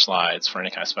charged slides for any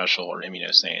kind of special or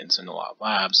immunostains in a lot of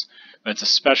labs, but it's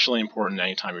especially important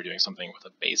anytime you're doing something with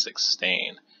a basic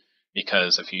stain,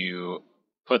 because if you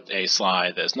put a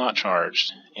slide that is not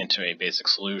charged into a basic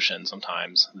solution,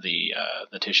 sometimes the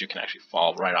tissue can actually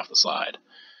fall right off the slide.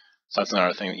 So that's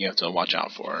another thing that you have to watch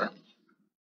out for.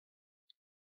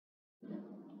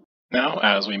 Now,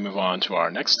 as we move on to our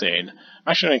next stain,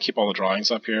 I'm actually going to keep all the drawings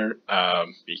up here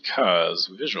because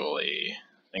visually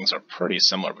things are pretty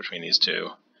similar between these two.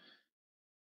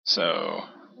 So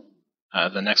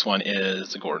the next one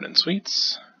is the Gordon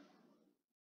Sweets.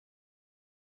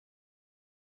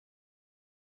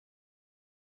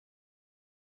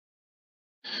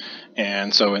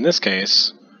 And so in this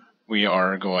case, we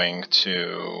are going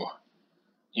to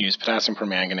use potassium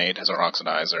permanganate as our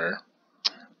oxidizer.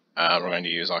 We're going to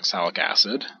use oxalic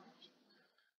acid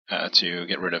to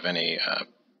get rid of any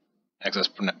excess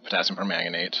potassium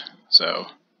permanganate. So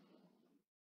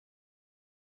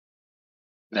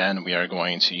then we are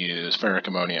going to use ferric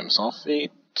ammonium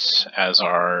sulfate as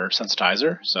our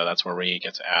sensitizer. So that's where we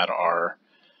get to add our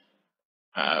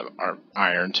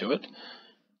iron to it.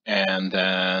 And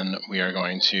then we are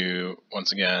going to,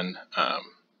 once again,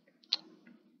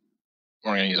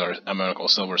 we're going to use our ammoniacal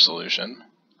silver solution.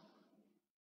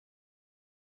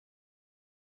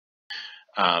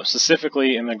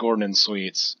 Specifically in the Gordon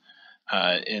Sweets,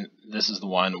 this is the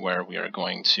one where we are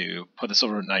going to put the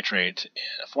silver nitrate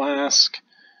in a flask,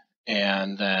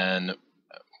 and then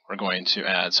we're going to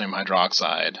add sodium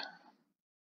hydroxide,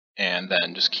 and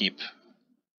then just keep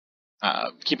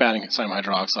adding sodium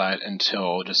hydroxide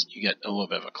until just you get a little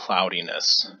bit of a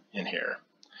cloudiness in here.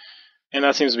 And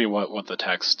that seems to be what the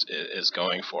text is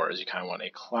going for, is you kind of want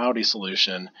a cloudy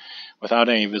solution without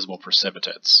any visible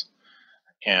precipitates.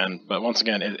 But once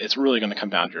again, it's really going to come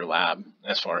down to your lab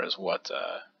as far as what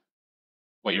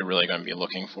you're really going to be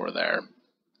looking for there.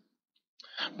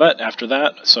 But after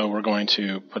that, so we're going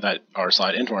to put our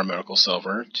slide into our ammoniacal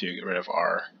silver to get rid of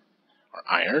our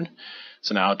iron.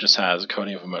 So now it just has a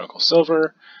coating of ammoniacal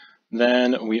silver.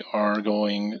 Then we are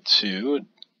going to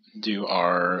do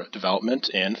our development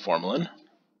in formalin.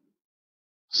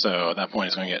 So at that point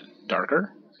it's going to get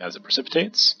darker as it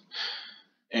precipitates.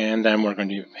 And then we're going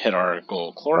to hit our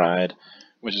gold chloride,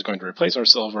 which is going to replace our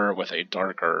silver with a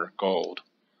darker gold.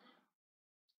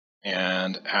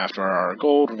 And after our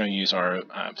gold, we're going to use our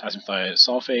potassium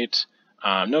thiosulfate.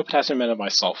 No potassium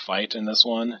metabisulfite in this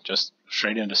one, just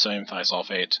straight into sodium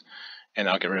thiosulfate, and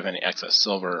that'll get rid of any excess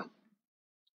silver.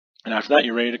 And after that,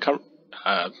 you're ready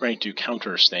to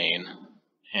counter stain.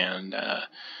 And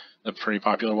the pretty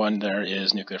popular one there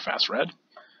is nuclear fast red.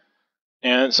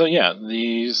 And so yeah,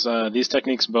 these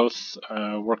techniques both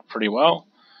work pretty well.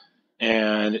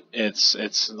 And it's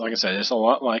like I said, it's a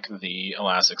lot like the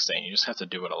elastic stain. You just have to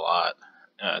do it a lot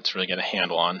to really get a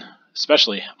handle on,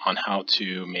 especially on how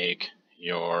to make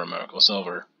your ammoniacal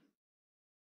silver.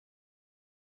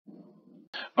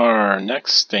 Our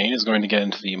next stain is going to get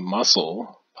into the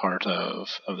muscle part of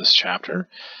this chapter,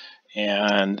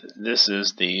 and this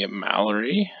is the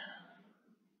Mallory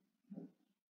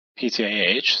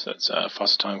PTAH, that's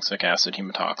phosphatoxic acid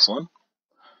hematoxylin.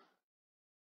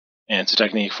 And it's a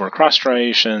technique for cross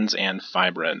striations and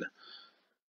fibrin.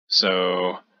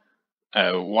 So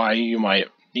why you might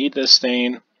need this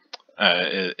stain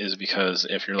is because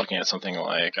if you're looking at something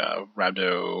like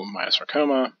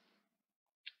rhabdomyosarcoma,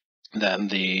 then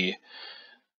the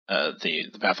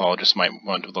pathologist might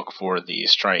want to look for the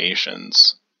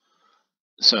striations.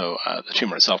 So the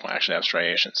tumor itself might actually have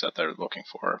striations that they're looking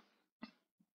for.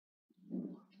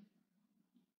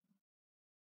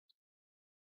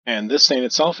 And this stain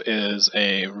itself is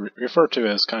referred to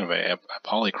as kind of a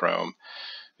polychrome,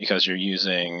 because you're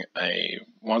using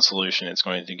one solution. It's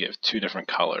going to give two different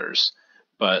colors,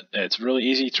 but it's really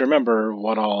easy to remember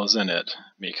what all is in it,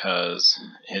 because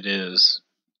it is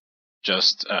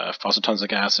just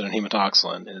phosphatoxic acid and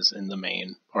hematoxylin is in the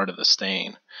main part of the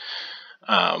stain.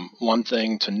 One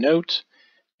thing to note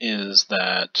is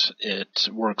that it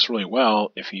works really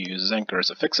well if you use Zinc as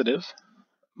a fixative,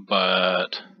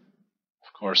 but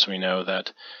of course we know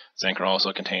that Zinc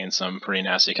also contains some pretty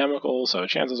nasty chemicals, so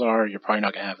chances are you're probably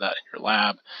not going to have that in your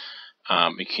lab.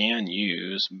 You can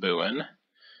use Buin,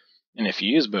 and if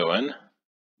you use Buin,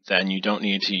 then you don't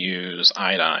need to use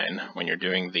iodine when you're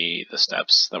doing the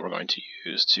steps that we're going to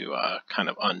use to kind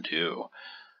of undo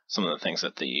some of the things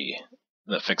that the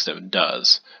fixative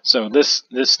does. So this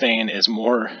stain is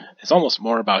it's almost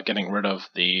more about getting rid of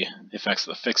the effects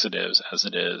of the fixatives as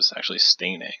it is actually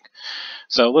staining.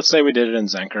 So let's say we did it in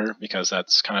Zenker because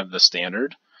that's kind of the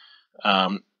standard.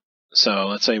 So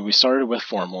let's say we started with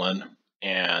formalin,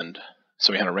 and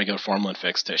so we had a regular formalin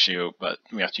fixed tissue, but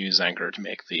we have to use Zenker to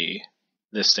make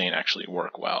this stain actually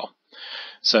work well.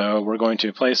 So we're going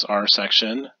to place our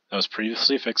section that was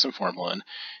previously fixed in formalin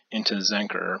into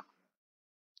Zenker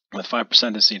with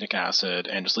 5% acetic acid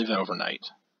and just leave that overnight.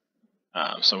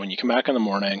 So when you come back in the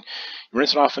morning, you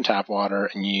rinse it off in tap water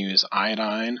and you use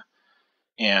iodine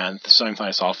and sodium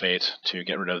thiosulfate to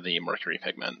get rid of the mercury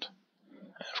pigment.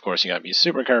 And of course, you got to be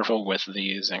super careful with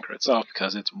the Zenker itself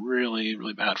because it's really,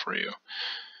 really bad for you.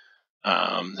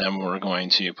 Then we're going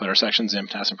to put our sections in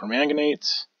potassium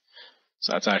permanganate.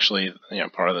 So that's actually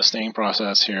part of the staining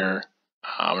process here.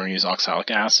 We're going to use oxalic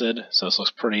acid. So this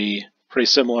looks pretty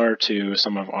similar to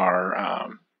some of our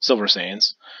silver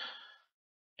stains.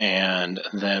 And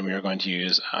then we are going to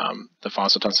use the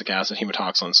phosphotensic acid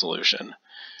hematoxylin solution.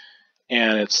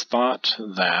 And it's thought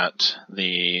that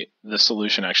the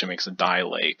solution actually makes a dye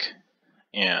lake,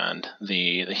 and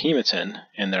the hematin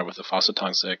in there with the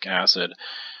phosphotensic acid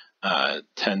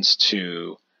tends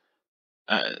to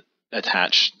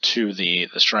attach to the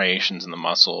striations in the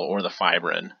muscle or the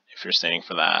fibrin if you're staining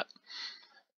for that.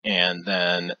 And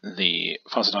then the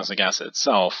phosphotensic acid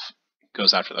itself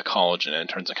goes after the collagen and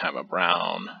turns it kind of a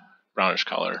brownish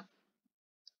color.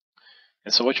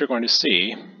 And so what you're going to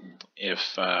see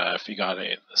if you got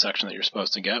a section that you're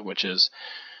supposed to get, which is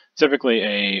typically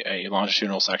a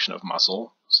longitudinal section of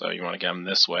muscle, so you want to get them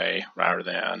this way rather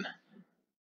than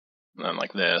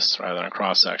like this, rather than a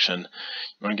cross section.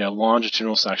 You want to get a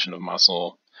longitudinal section of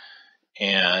muscle,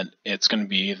 and it's going to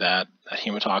be that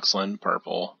hematoxylin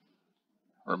purple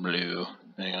or blue,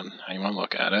 depending on how you want to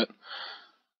look at it.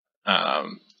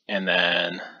 And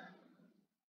then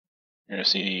you're going to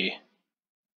see,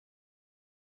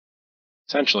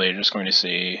 essentially, you're just going to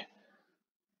see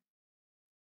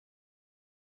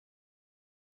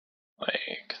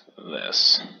like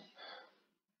this.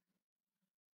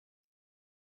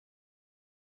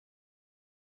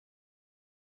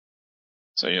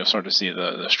 So you'll start to see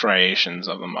the striations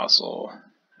of the muscle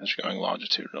as you're going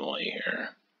longitudinally here.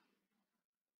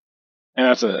 And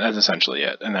that's essentially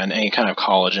it. And then any kind of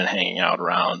collagen hanging out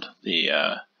around the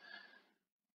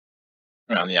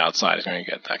outside is going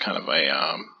to get that kind of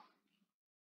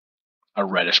a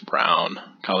reddish brown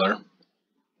color.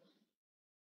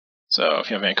 So if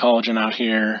you have any collagen out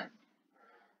here,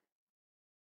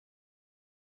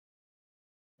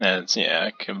 then it's,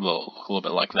 it could look a little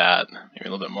bit like that, maybe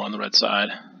a little bit more on the red side.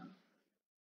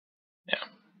 Yeah.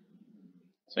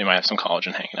 So you might have some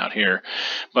collagen hanging out here,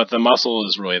 but the muscle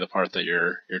is really the part that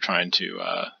you're trying to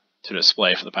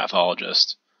display for the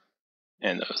pathologist,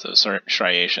 and those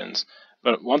striations.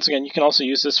 But once again, you can also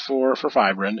use this for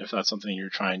fibrin if that's something you're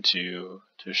trying to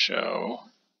show.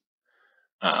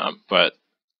 But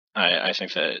I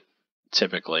think that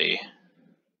typically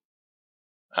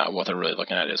what they're really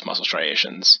looking at is muscle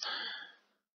striations.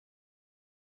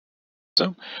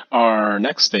 So our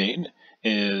next stain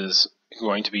is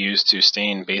going to be used to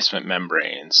stain basement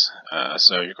membranes.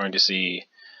 So you're going to see,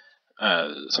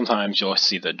 sometimes you'll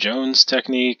see the Jones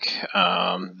technique.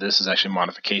 This is actually a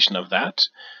modification of that.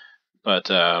 But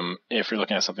if you're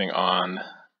looking at something on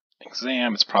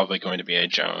exam, it's probably going to be a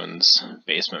Jones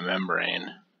basement membrane.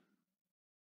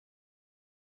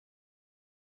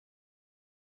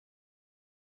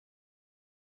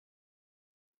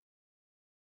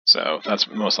 So that's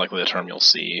most likely the term you'll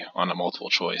see on a multiple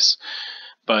choice.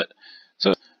 But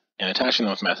so in attaching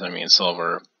them with methylamine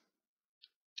silver,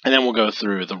 and then we'll go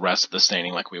through the rest of the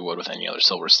staining like we would with any other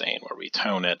silver stain, where we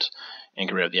tone it and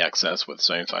get rid of the excess with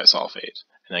sodium thiosulfate,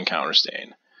 and then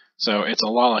counterstain. So it's a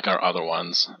lot like our other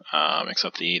ones,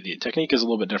 except the technique is a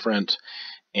little bit different,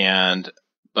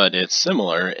 but it's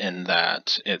similar in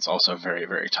that it's also very,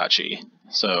 very touchy.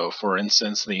 So for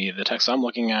instance, the text I'm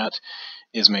looking at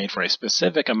is made for a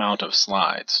specific amount of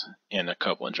slides in a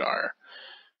Copeland jar.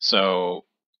 So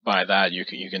by that, you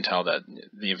can tell that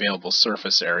the available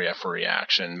surface area for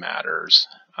reaction matters.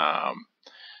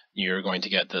 you're going to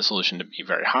get the solution to be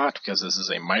very hot because this is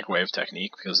a microwave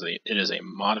technique, because it is a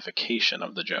modification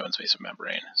of the Jones basement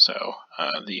membrane. So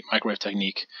the microwave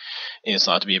technique is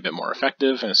thought to be a bit more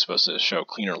effective and it's supposed to show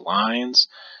cleaner lines,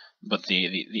 but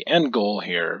the end goal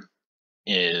here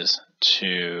is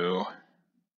to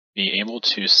be able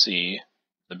to see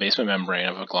the basement membrane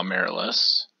of a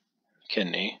glomerulus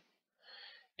kidney,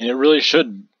 and it really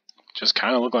should just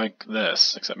kind of look like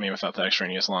this, except maybe without the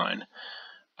extraneous line.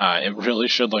 It really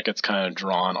should look it's kind of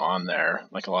drawn on there,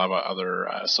 like a lot of other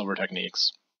silver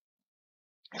techniques,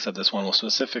 except this one will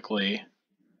specifically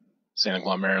say the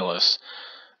glomerulus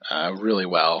really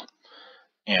well,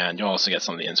 and you'll also get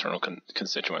some of the internal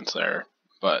constituents there.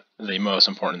 But the most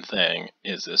important thing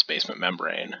is this basement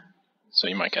membrane. So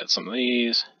you might get some of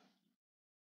these.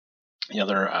 The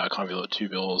other convoluted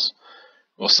tubules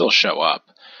will still show up,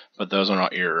 but those are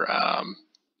not your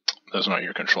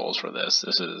controls for this.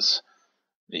 This is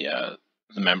the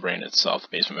membrane itself. The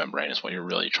basement membrane is what you're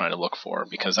really trying to look for,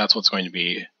 because that's what's going to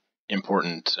be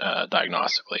important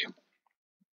diagnostically.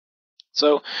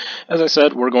 So, as I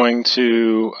said, we're going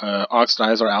to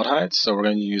oxidize our aldehydes. So we're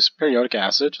going to use periodic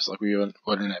acid, just like we would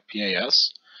in at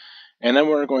PAS. And then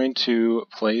we're going to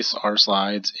place our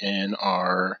slides in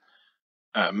our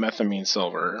methamine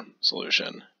silver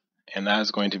solution. And that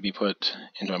is going to be put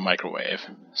into a microwave.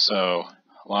 So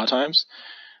a lot of times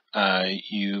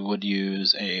you would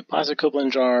use a plastic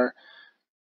coupling jar,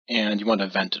 and you want to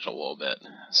vent it a little bit.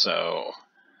 So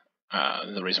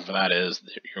the reason for that is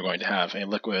that you're going to have a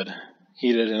liquid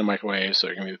heated in a microwave, so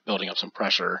you're going to be building up some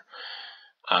pressure.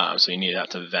 So you need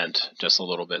that to vent just a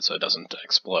little bit so it doesn't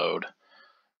explode.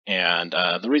 And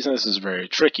the reason this is very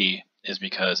tricky is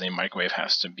because a microwave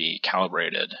has to be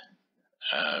calibrated,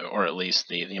 or at least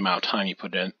the amount of time you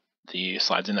put in the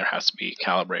slides in there has to be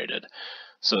calibrated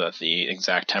so that the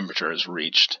exact temperature is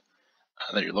reached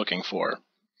that you're looking for.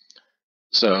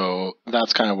 So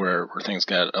that's kind of where things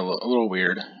get a little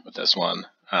weird with this one.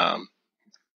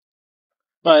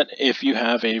 But if you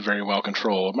have a very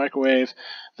well-controlled microwave,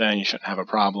 then you shouldn't have a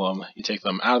problem. You take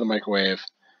them out of the microwave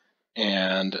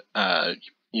and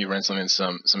you rinse them in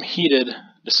some heated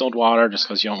distilled water, just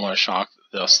because you don't want to shock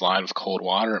the slide with cold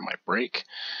water, it might break.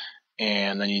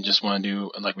 And then you just want to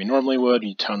do like we normally would.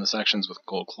 You tone the sections with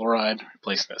gold chloride,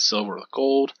 replacing that silver with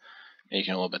gold,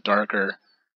 making it a little bit darker.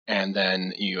 And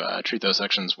then you treat those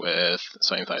sections with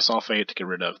sodium thiosulfate to get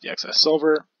rid of the excess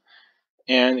silver.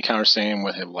 And the counterstain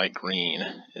with a light green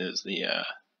is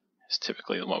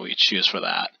typically what we choose for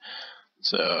that.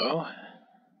 So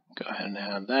go ahead and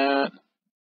add that.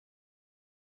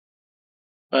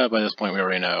 But by this point, we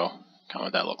already know kind of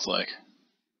what that looks like.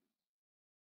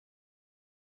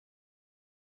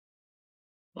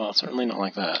 Well, certainly not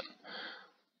like that.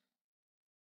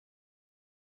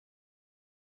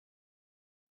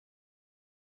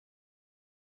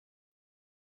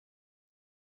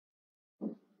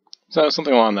 So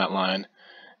something along that line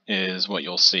is what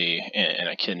you'll see in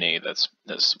a kidney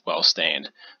that's well stained.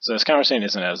 So this counterstain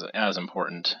isn't as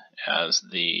important as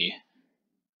the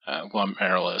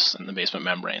glomerulus and the basement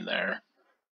membrane there.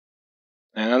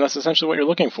 And that's essentially what you're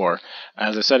looking for.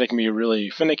 As I said, it can be really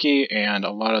finicky, and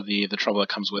a lot of the trouble that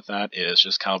comes with that is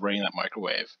just calibrating that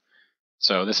microwave.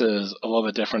 So this is a little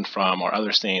bit different from our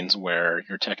other stains where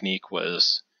your technique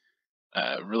was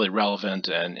really relevant,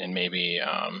 and maybe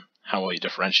how well you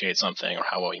differentiate something or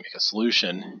how well you make a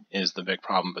solution is the big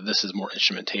problem. But this is more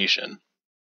instrumentation,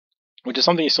 which is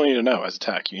something you still need to know as a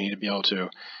tech. You need to be able to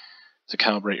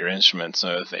calibrate your instruments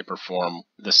so that they perform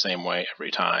the same way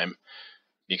every time.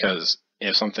 Because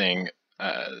if something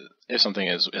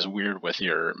is weird with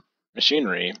your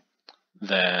machinery,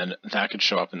 then that could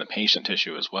show up in the patient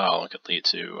tissue as well. It could lead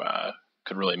to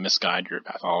could really misguide your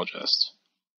pathologist.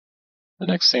 The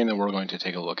next stain that we're going to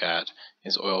take a look at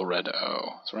is oil red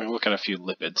O. So we're going to look at a few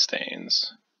lipid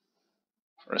stains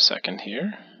for a second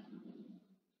here.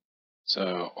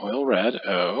 So oil red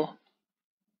O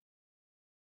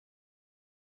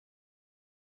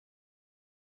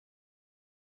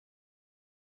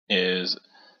is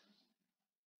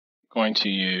going to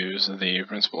use the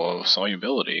principle of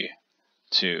solubility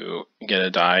to get a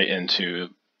dye into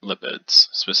lipids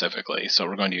specifically. So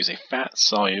we're going to use a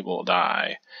fat-soluble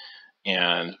dye,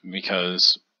 and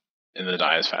because the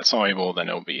dye is fat-soluble, then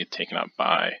it will be taken up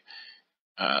by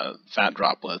fat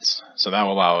droplets. So that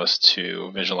will allow us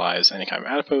to visualize any kind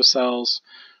of adipose cells,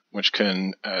 which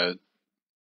can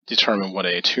determine what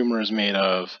a tumor is made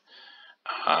of.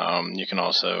 You can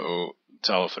also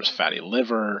tell if there's fatty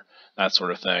liver, that sort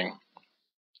of thing.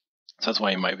 So that's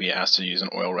why you might be asked to use an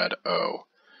oil red O.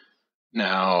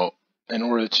 Now, in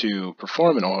order to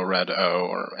perform an oil red O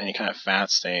or any kind of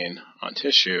fat stain on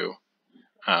tissue,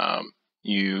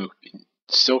 you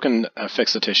still can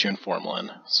fix the tissue in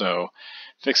formalin. So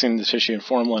fixing the tissue in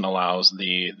formalin allows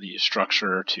the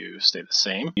structure to stay the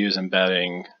same. Use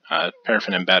embedding,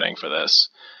 paraffin embedding for this,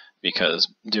 because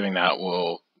doing that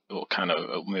will kind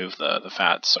of move the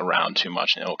fats around too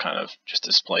much and it'll kind of just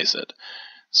displace it.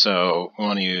 So we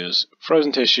want to use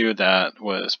frozen tissue that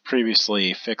was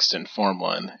previously fixed in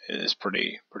formalin. It is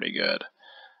pretty good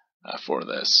for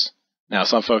this. Now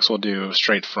some folks will do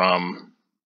straight from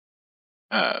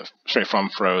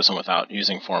frozen without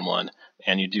using formalin,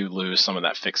 and you do lose some of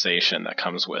that fixation that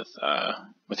comes with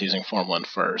using formalin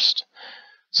first.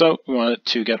 So we wanted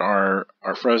to get our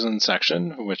frozen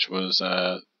section, which was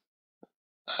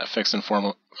fixed in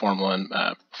formalin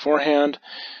beforehand,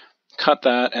 cut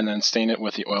that, and then stain it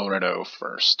with the oil red O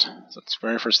first. So that's the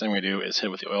very first thing we do is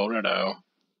hit with the oil red O,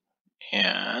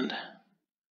 and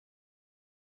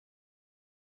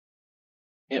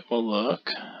it will look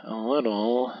a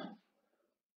little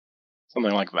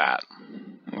something like that.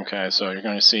 Okay, so you're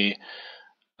going to see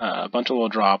a bunch of little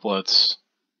droplets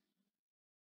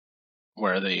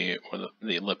where the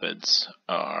lipids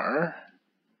are.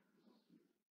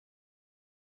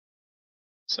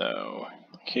 So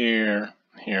here,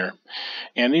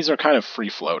 and these are kind of free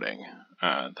floating.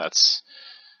 That's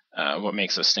what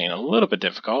makes this stain a little bit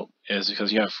difficult, is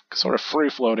because you have sort of free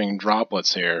floating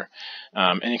droplets here.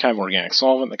 Any kind of organic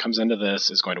solvent that comes into this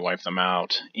is going to wipe them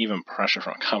out. Even pressure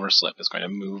from a cover slip is going to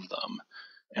move them,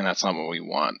 and that's not what we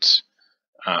want.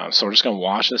 So we're just going to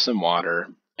wash this in water,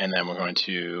 and then we're going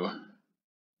to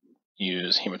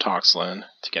use hematoxylin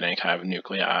to get any kind of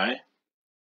nuclei.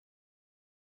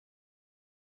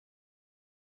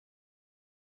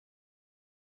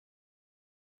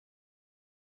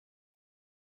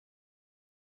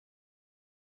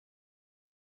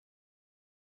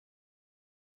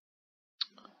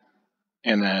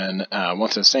 And then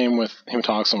once it's same with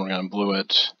hematoxylin, we're going to blue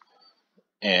it.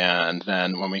 And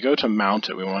then when we go to mount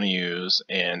it, we want to use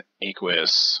an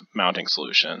aqueous mounting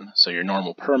solution. So your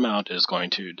normal per mount is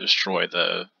going to destroy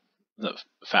the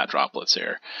fat droplets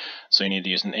here. So you need to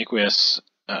use an aqueous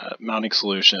mounting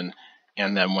solution.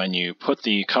 And then when you put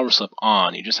the cover slip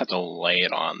on, you just have to lay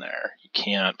it on there. You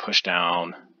can't push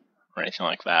down or anything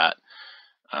like that.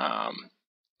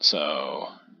 So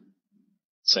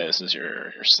say this is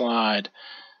your slide,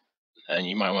 and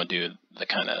you might want to do the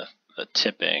kind of the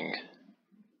tipping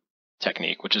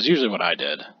technique, which is usually what I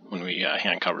did when we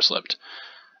hand cover slipped.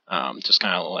 Just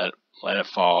kind of let it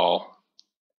fall,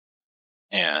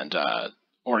 and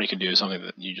or you could do something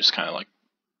that you just kind of like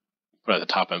put at the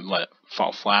top and let it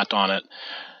fall flat on it.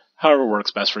 However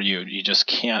works best for you. You just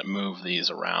can't move these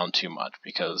around too much,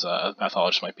 because a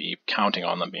pathologist might be counting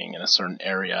on them being in a certain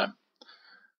area.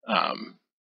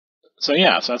 So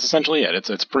yeah, so that's essentially it. It's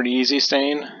a pretty easy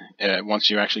stain. Once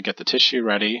you actually get the tissue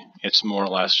ready, it's more or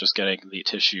less just getting the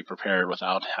tissue prepared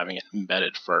without having it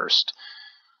embedded first.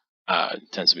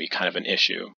 It tends to be kind of an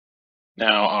issue.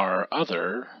 Now our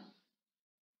other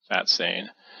fat stain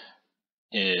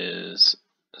is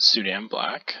Sudan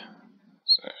black.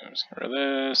 So I'm just get rid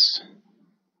of this.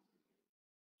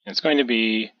 It's going to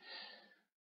be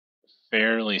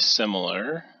fairly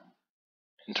similar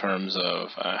in terms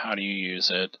of how do you use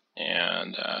it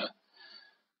and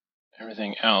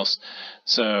everything else.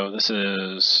 So this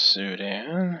is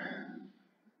Sudan.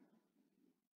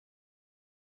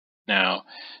 Now,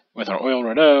 with our oil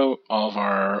red O, all of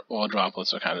our oil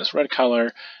droplets are kind of this red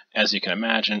color. As you can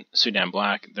imagine, Sudan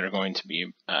black, they're going to be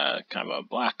kind of a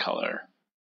black color.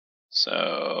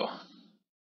 So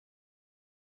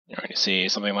you're going to see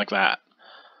something like that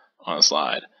on the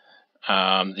slide.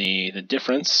 The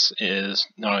difference is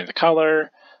not only the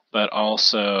color, but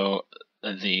also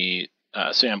the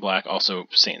Sudan black also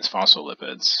stains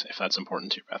phospholipids. If that's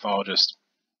important to your pathologist,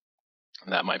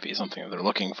 that might be something that they're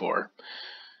looking for.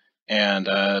 And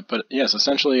but yes,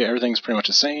 essentially everything's pretty much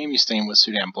the same. You stain with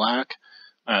Sudan black.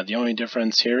 The only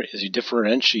difference here is you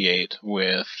differentiate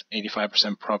with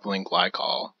 85% propylene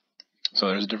glycol. So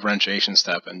there's a differentiation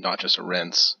step and not just a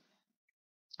rinse.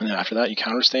 And then after that, you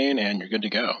counterstain and you're good to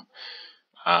go.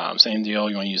 Same deal,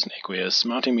 you want to use an aqueous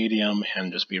mounting medium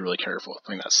and just be really careful with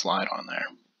putting that slide on there,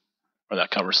 or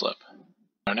that cover slip.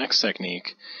 Our next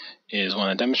technique is one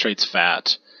that demonstrates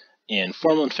fat in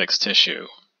formalin-fixed tissue,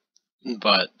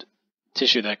 but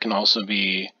tissue that can also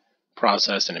be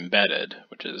processed and embedded,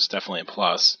 which is definitely a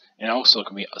plus, and also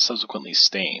can be subsequently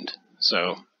stained.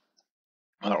 So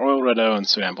with our oil red O and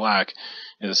Sudan black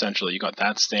is essentially you got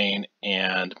that stain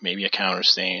and maybe a counter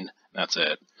stain, that's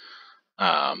it.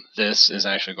 This is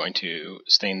actually going to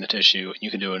stain the tissue.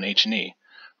 You can do an H&E,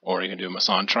 or you can do a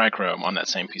Masson trichrome on that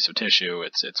same piece of tissue.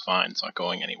 It's fine. It's not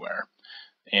going anywhere.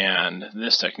 And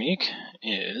this technique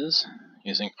is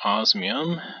using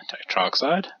osmium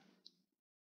tetroxide,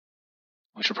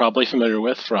 which you're probably familiar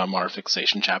with from our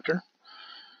fixation chapter.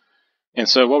 And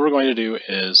so what we're going to do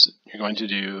is you're going to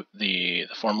do the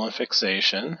formalin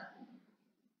fixation.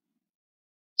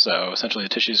 So essentially the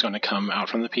tissue is going to come out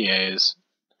from the PAs,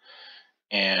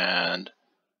 and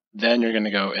then you're going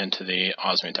to go into the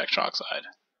osmium tetroxide.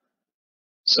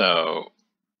 So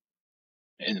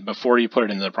before you put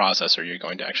it into the processor, you're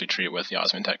going to actually treat it with the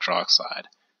osmium tetroxide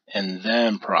and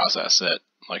then process it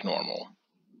like normal.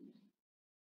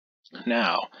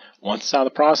 Now, once it's out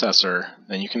of the processor,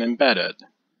 then you can embed it.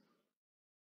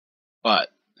 But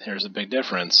here's a big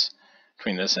difference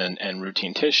between this and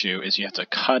routine tissue is you have to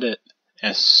cut it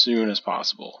as soon as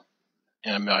possible.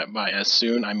 And by as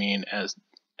soon, I mean as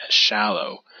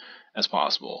shallow as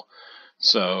possible.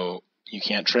 So you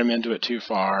can't trim into it too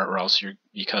far, or else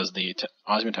because the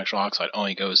osmium tetroxide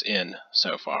only goes in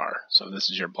so far. So if this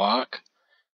is your block,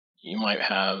 you might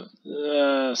have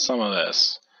some of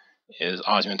this is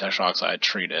osmium tetroxide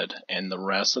treated, and the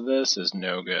rest of this is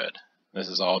no good. This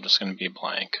is all just going to be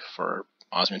blank for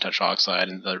osmium tetroxide,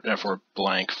 and therefore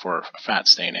blank for fat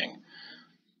staining.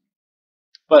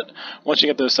 But once you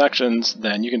get those sections,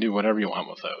 then you can do whatever you want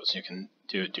with those. You can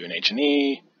do an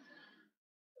H&E,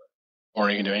 or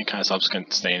you can do any kind of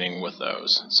subsequent staining with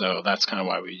those. So that's kind of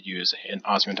why we use an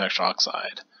osmium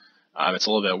tetroxide. It's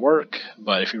a little bit of work,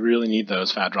 but if you really need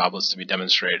those fat droplets to be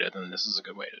demonstrated, then this is a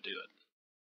good way to do it.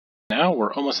 Now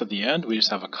we're almost at the end. We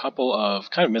just have a couple of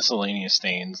kind of miscellaneous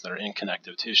stains that are in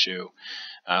connective tissue.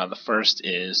 The first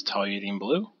is toluidine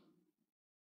blue.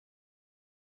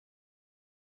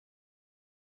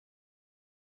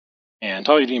 And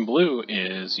toluidine blue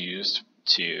is used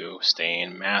to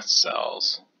stain mast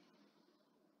cells.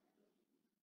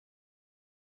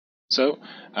 So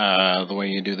the way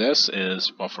you do this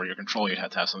is, well, for your control, you'd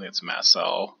have to have something that's mast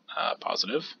cell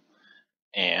positive.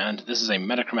 And this is a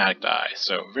metachromatic dye,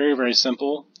 so very, very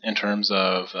simple in terms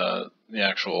of the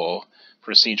actual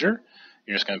procedure.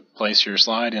 You're just going to place your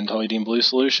slide in toluidine blue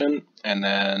solution and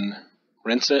then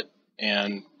rinse it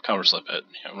and cover slip it.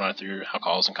 Run it through your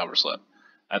alcohols and cover slip.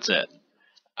 That's it.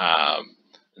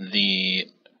 The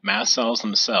mast cells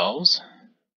themselves,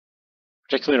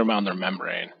 particularly around their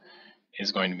membrane,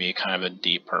 is going to be kind of a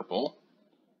deep purple.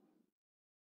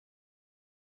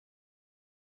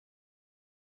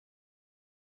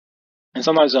 And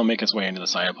sometimes they'll make its way into the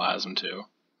cytoplasm too,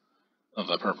 of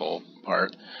the purple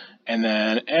part. And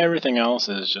then everything else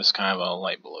is just kind of a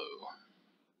light blue.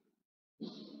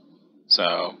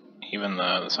 So even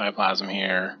the cytoplasm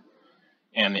here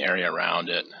and the area around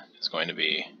it is going to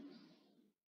be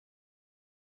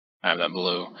have that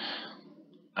blue.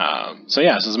 So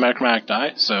yeah, this is a metachromatic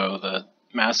dye. So the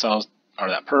mast cells are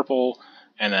that purple,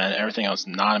 and then everything else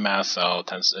not a mast cell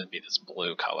tends to be this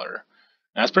blue color.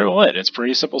 And that's pretty well it. It's a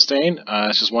pretty simple stain.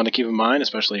 It's just one to keep in mind,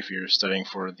 especially if you're studying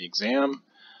for the exam.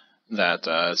 That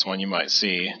it's one you might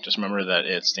see. Just remember that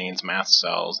it stains mast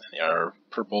cells, and they are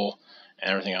purple, and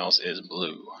everything else is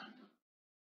blue.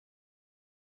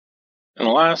 And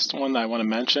the last one that I want to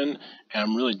mention, and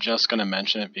I'm really just going to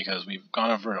mention it because we've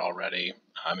gone over it already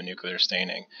in nuclear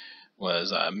staining,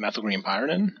 was methylgreen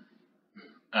pyridine,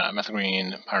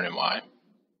 methylgreen pyridine Y.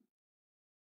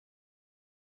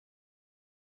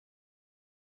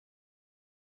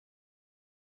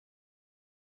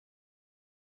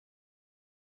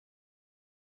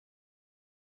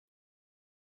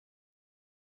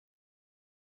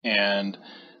 And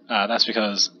that's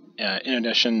because in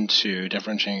addition to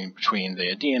differentiating between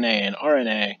the DNA and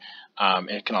RNA,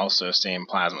 it can also stain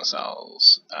plasma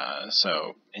cells.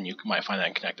 And you might find that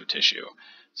in connective tissue.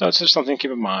 So it's just something to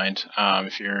keep in mind.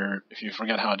 If you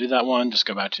forget how to do that one, just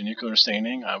go back to nuclear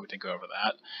staining. We did go over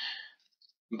that.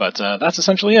 But that's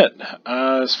essentially it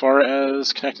as far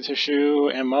as connective tissue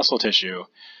and muscle tissue.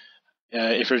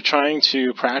 If you're trying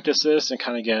to practice this and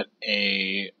kind of get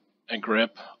a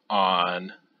grip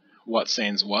on what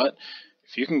stains what,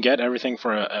 if you can get everything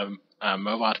for a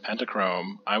Movat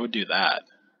pentachrome, I would do that.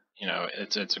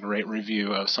 It's a great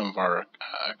review of some of our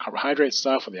carbohydrate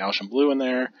stuff with the Alcian blue in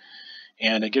there,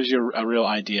 and it gives you a real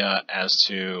idea as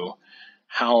to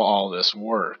how all this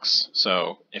works.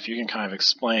 So if you can kind of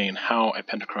explain how a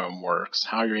pentachrome works,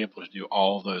 how you're able to do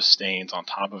all of those stains on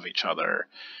top of each other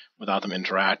without them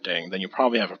interacting, then you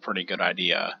probably have a pretty good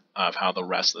idea of how the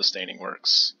rest of the staining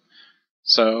works.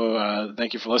 So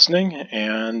thank you for listening,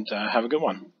 and have a good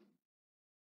one.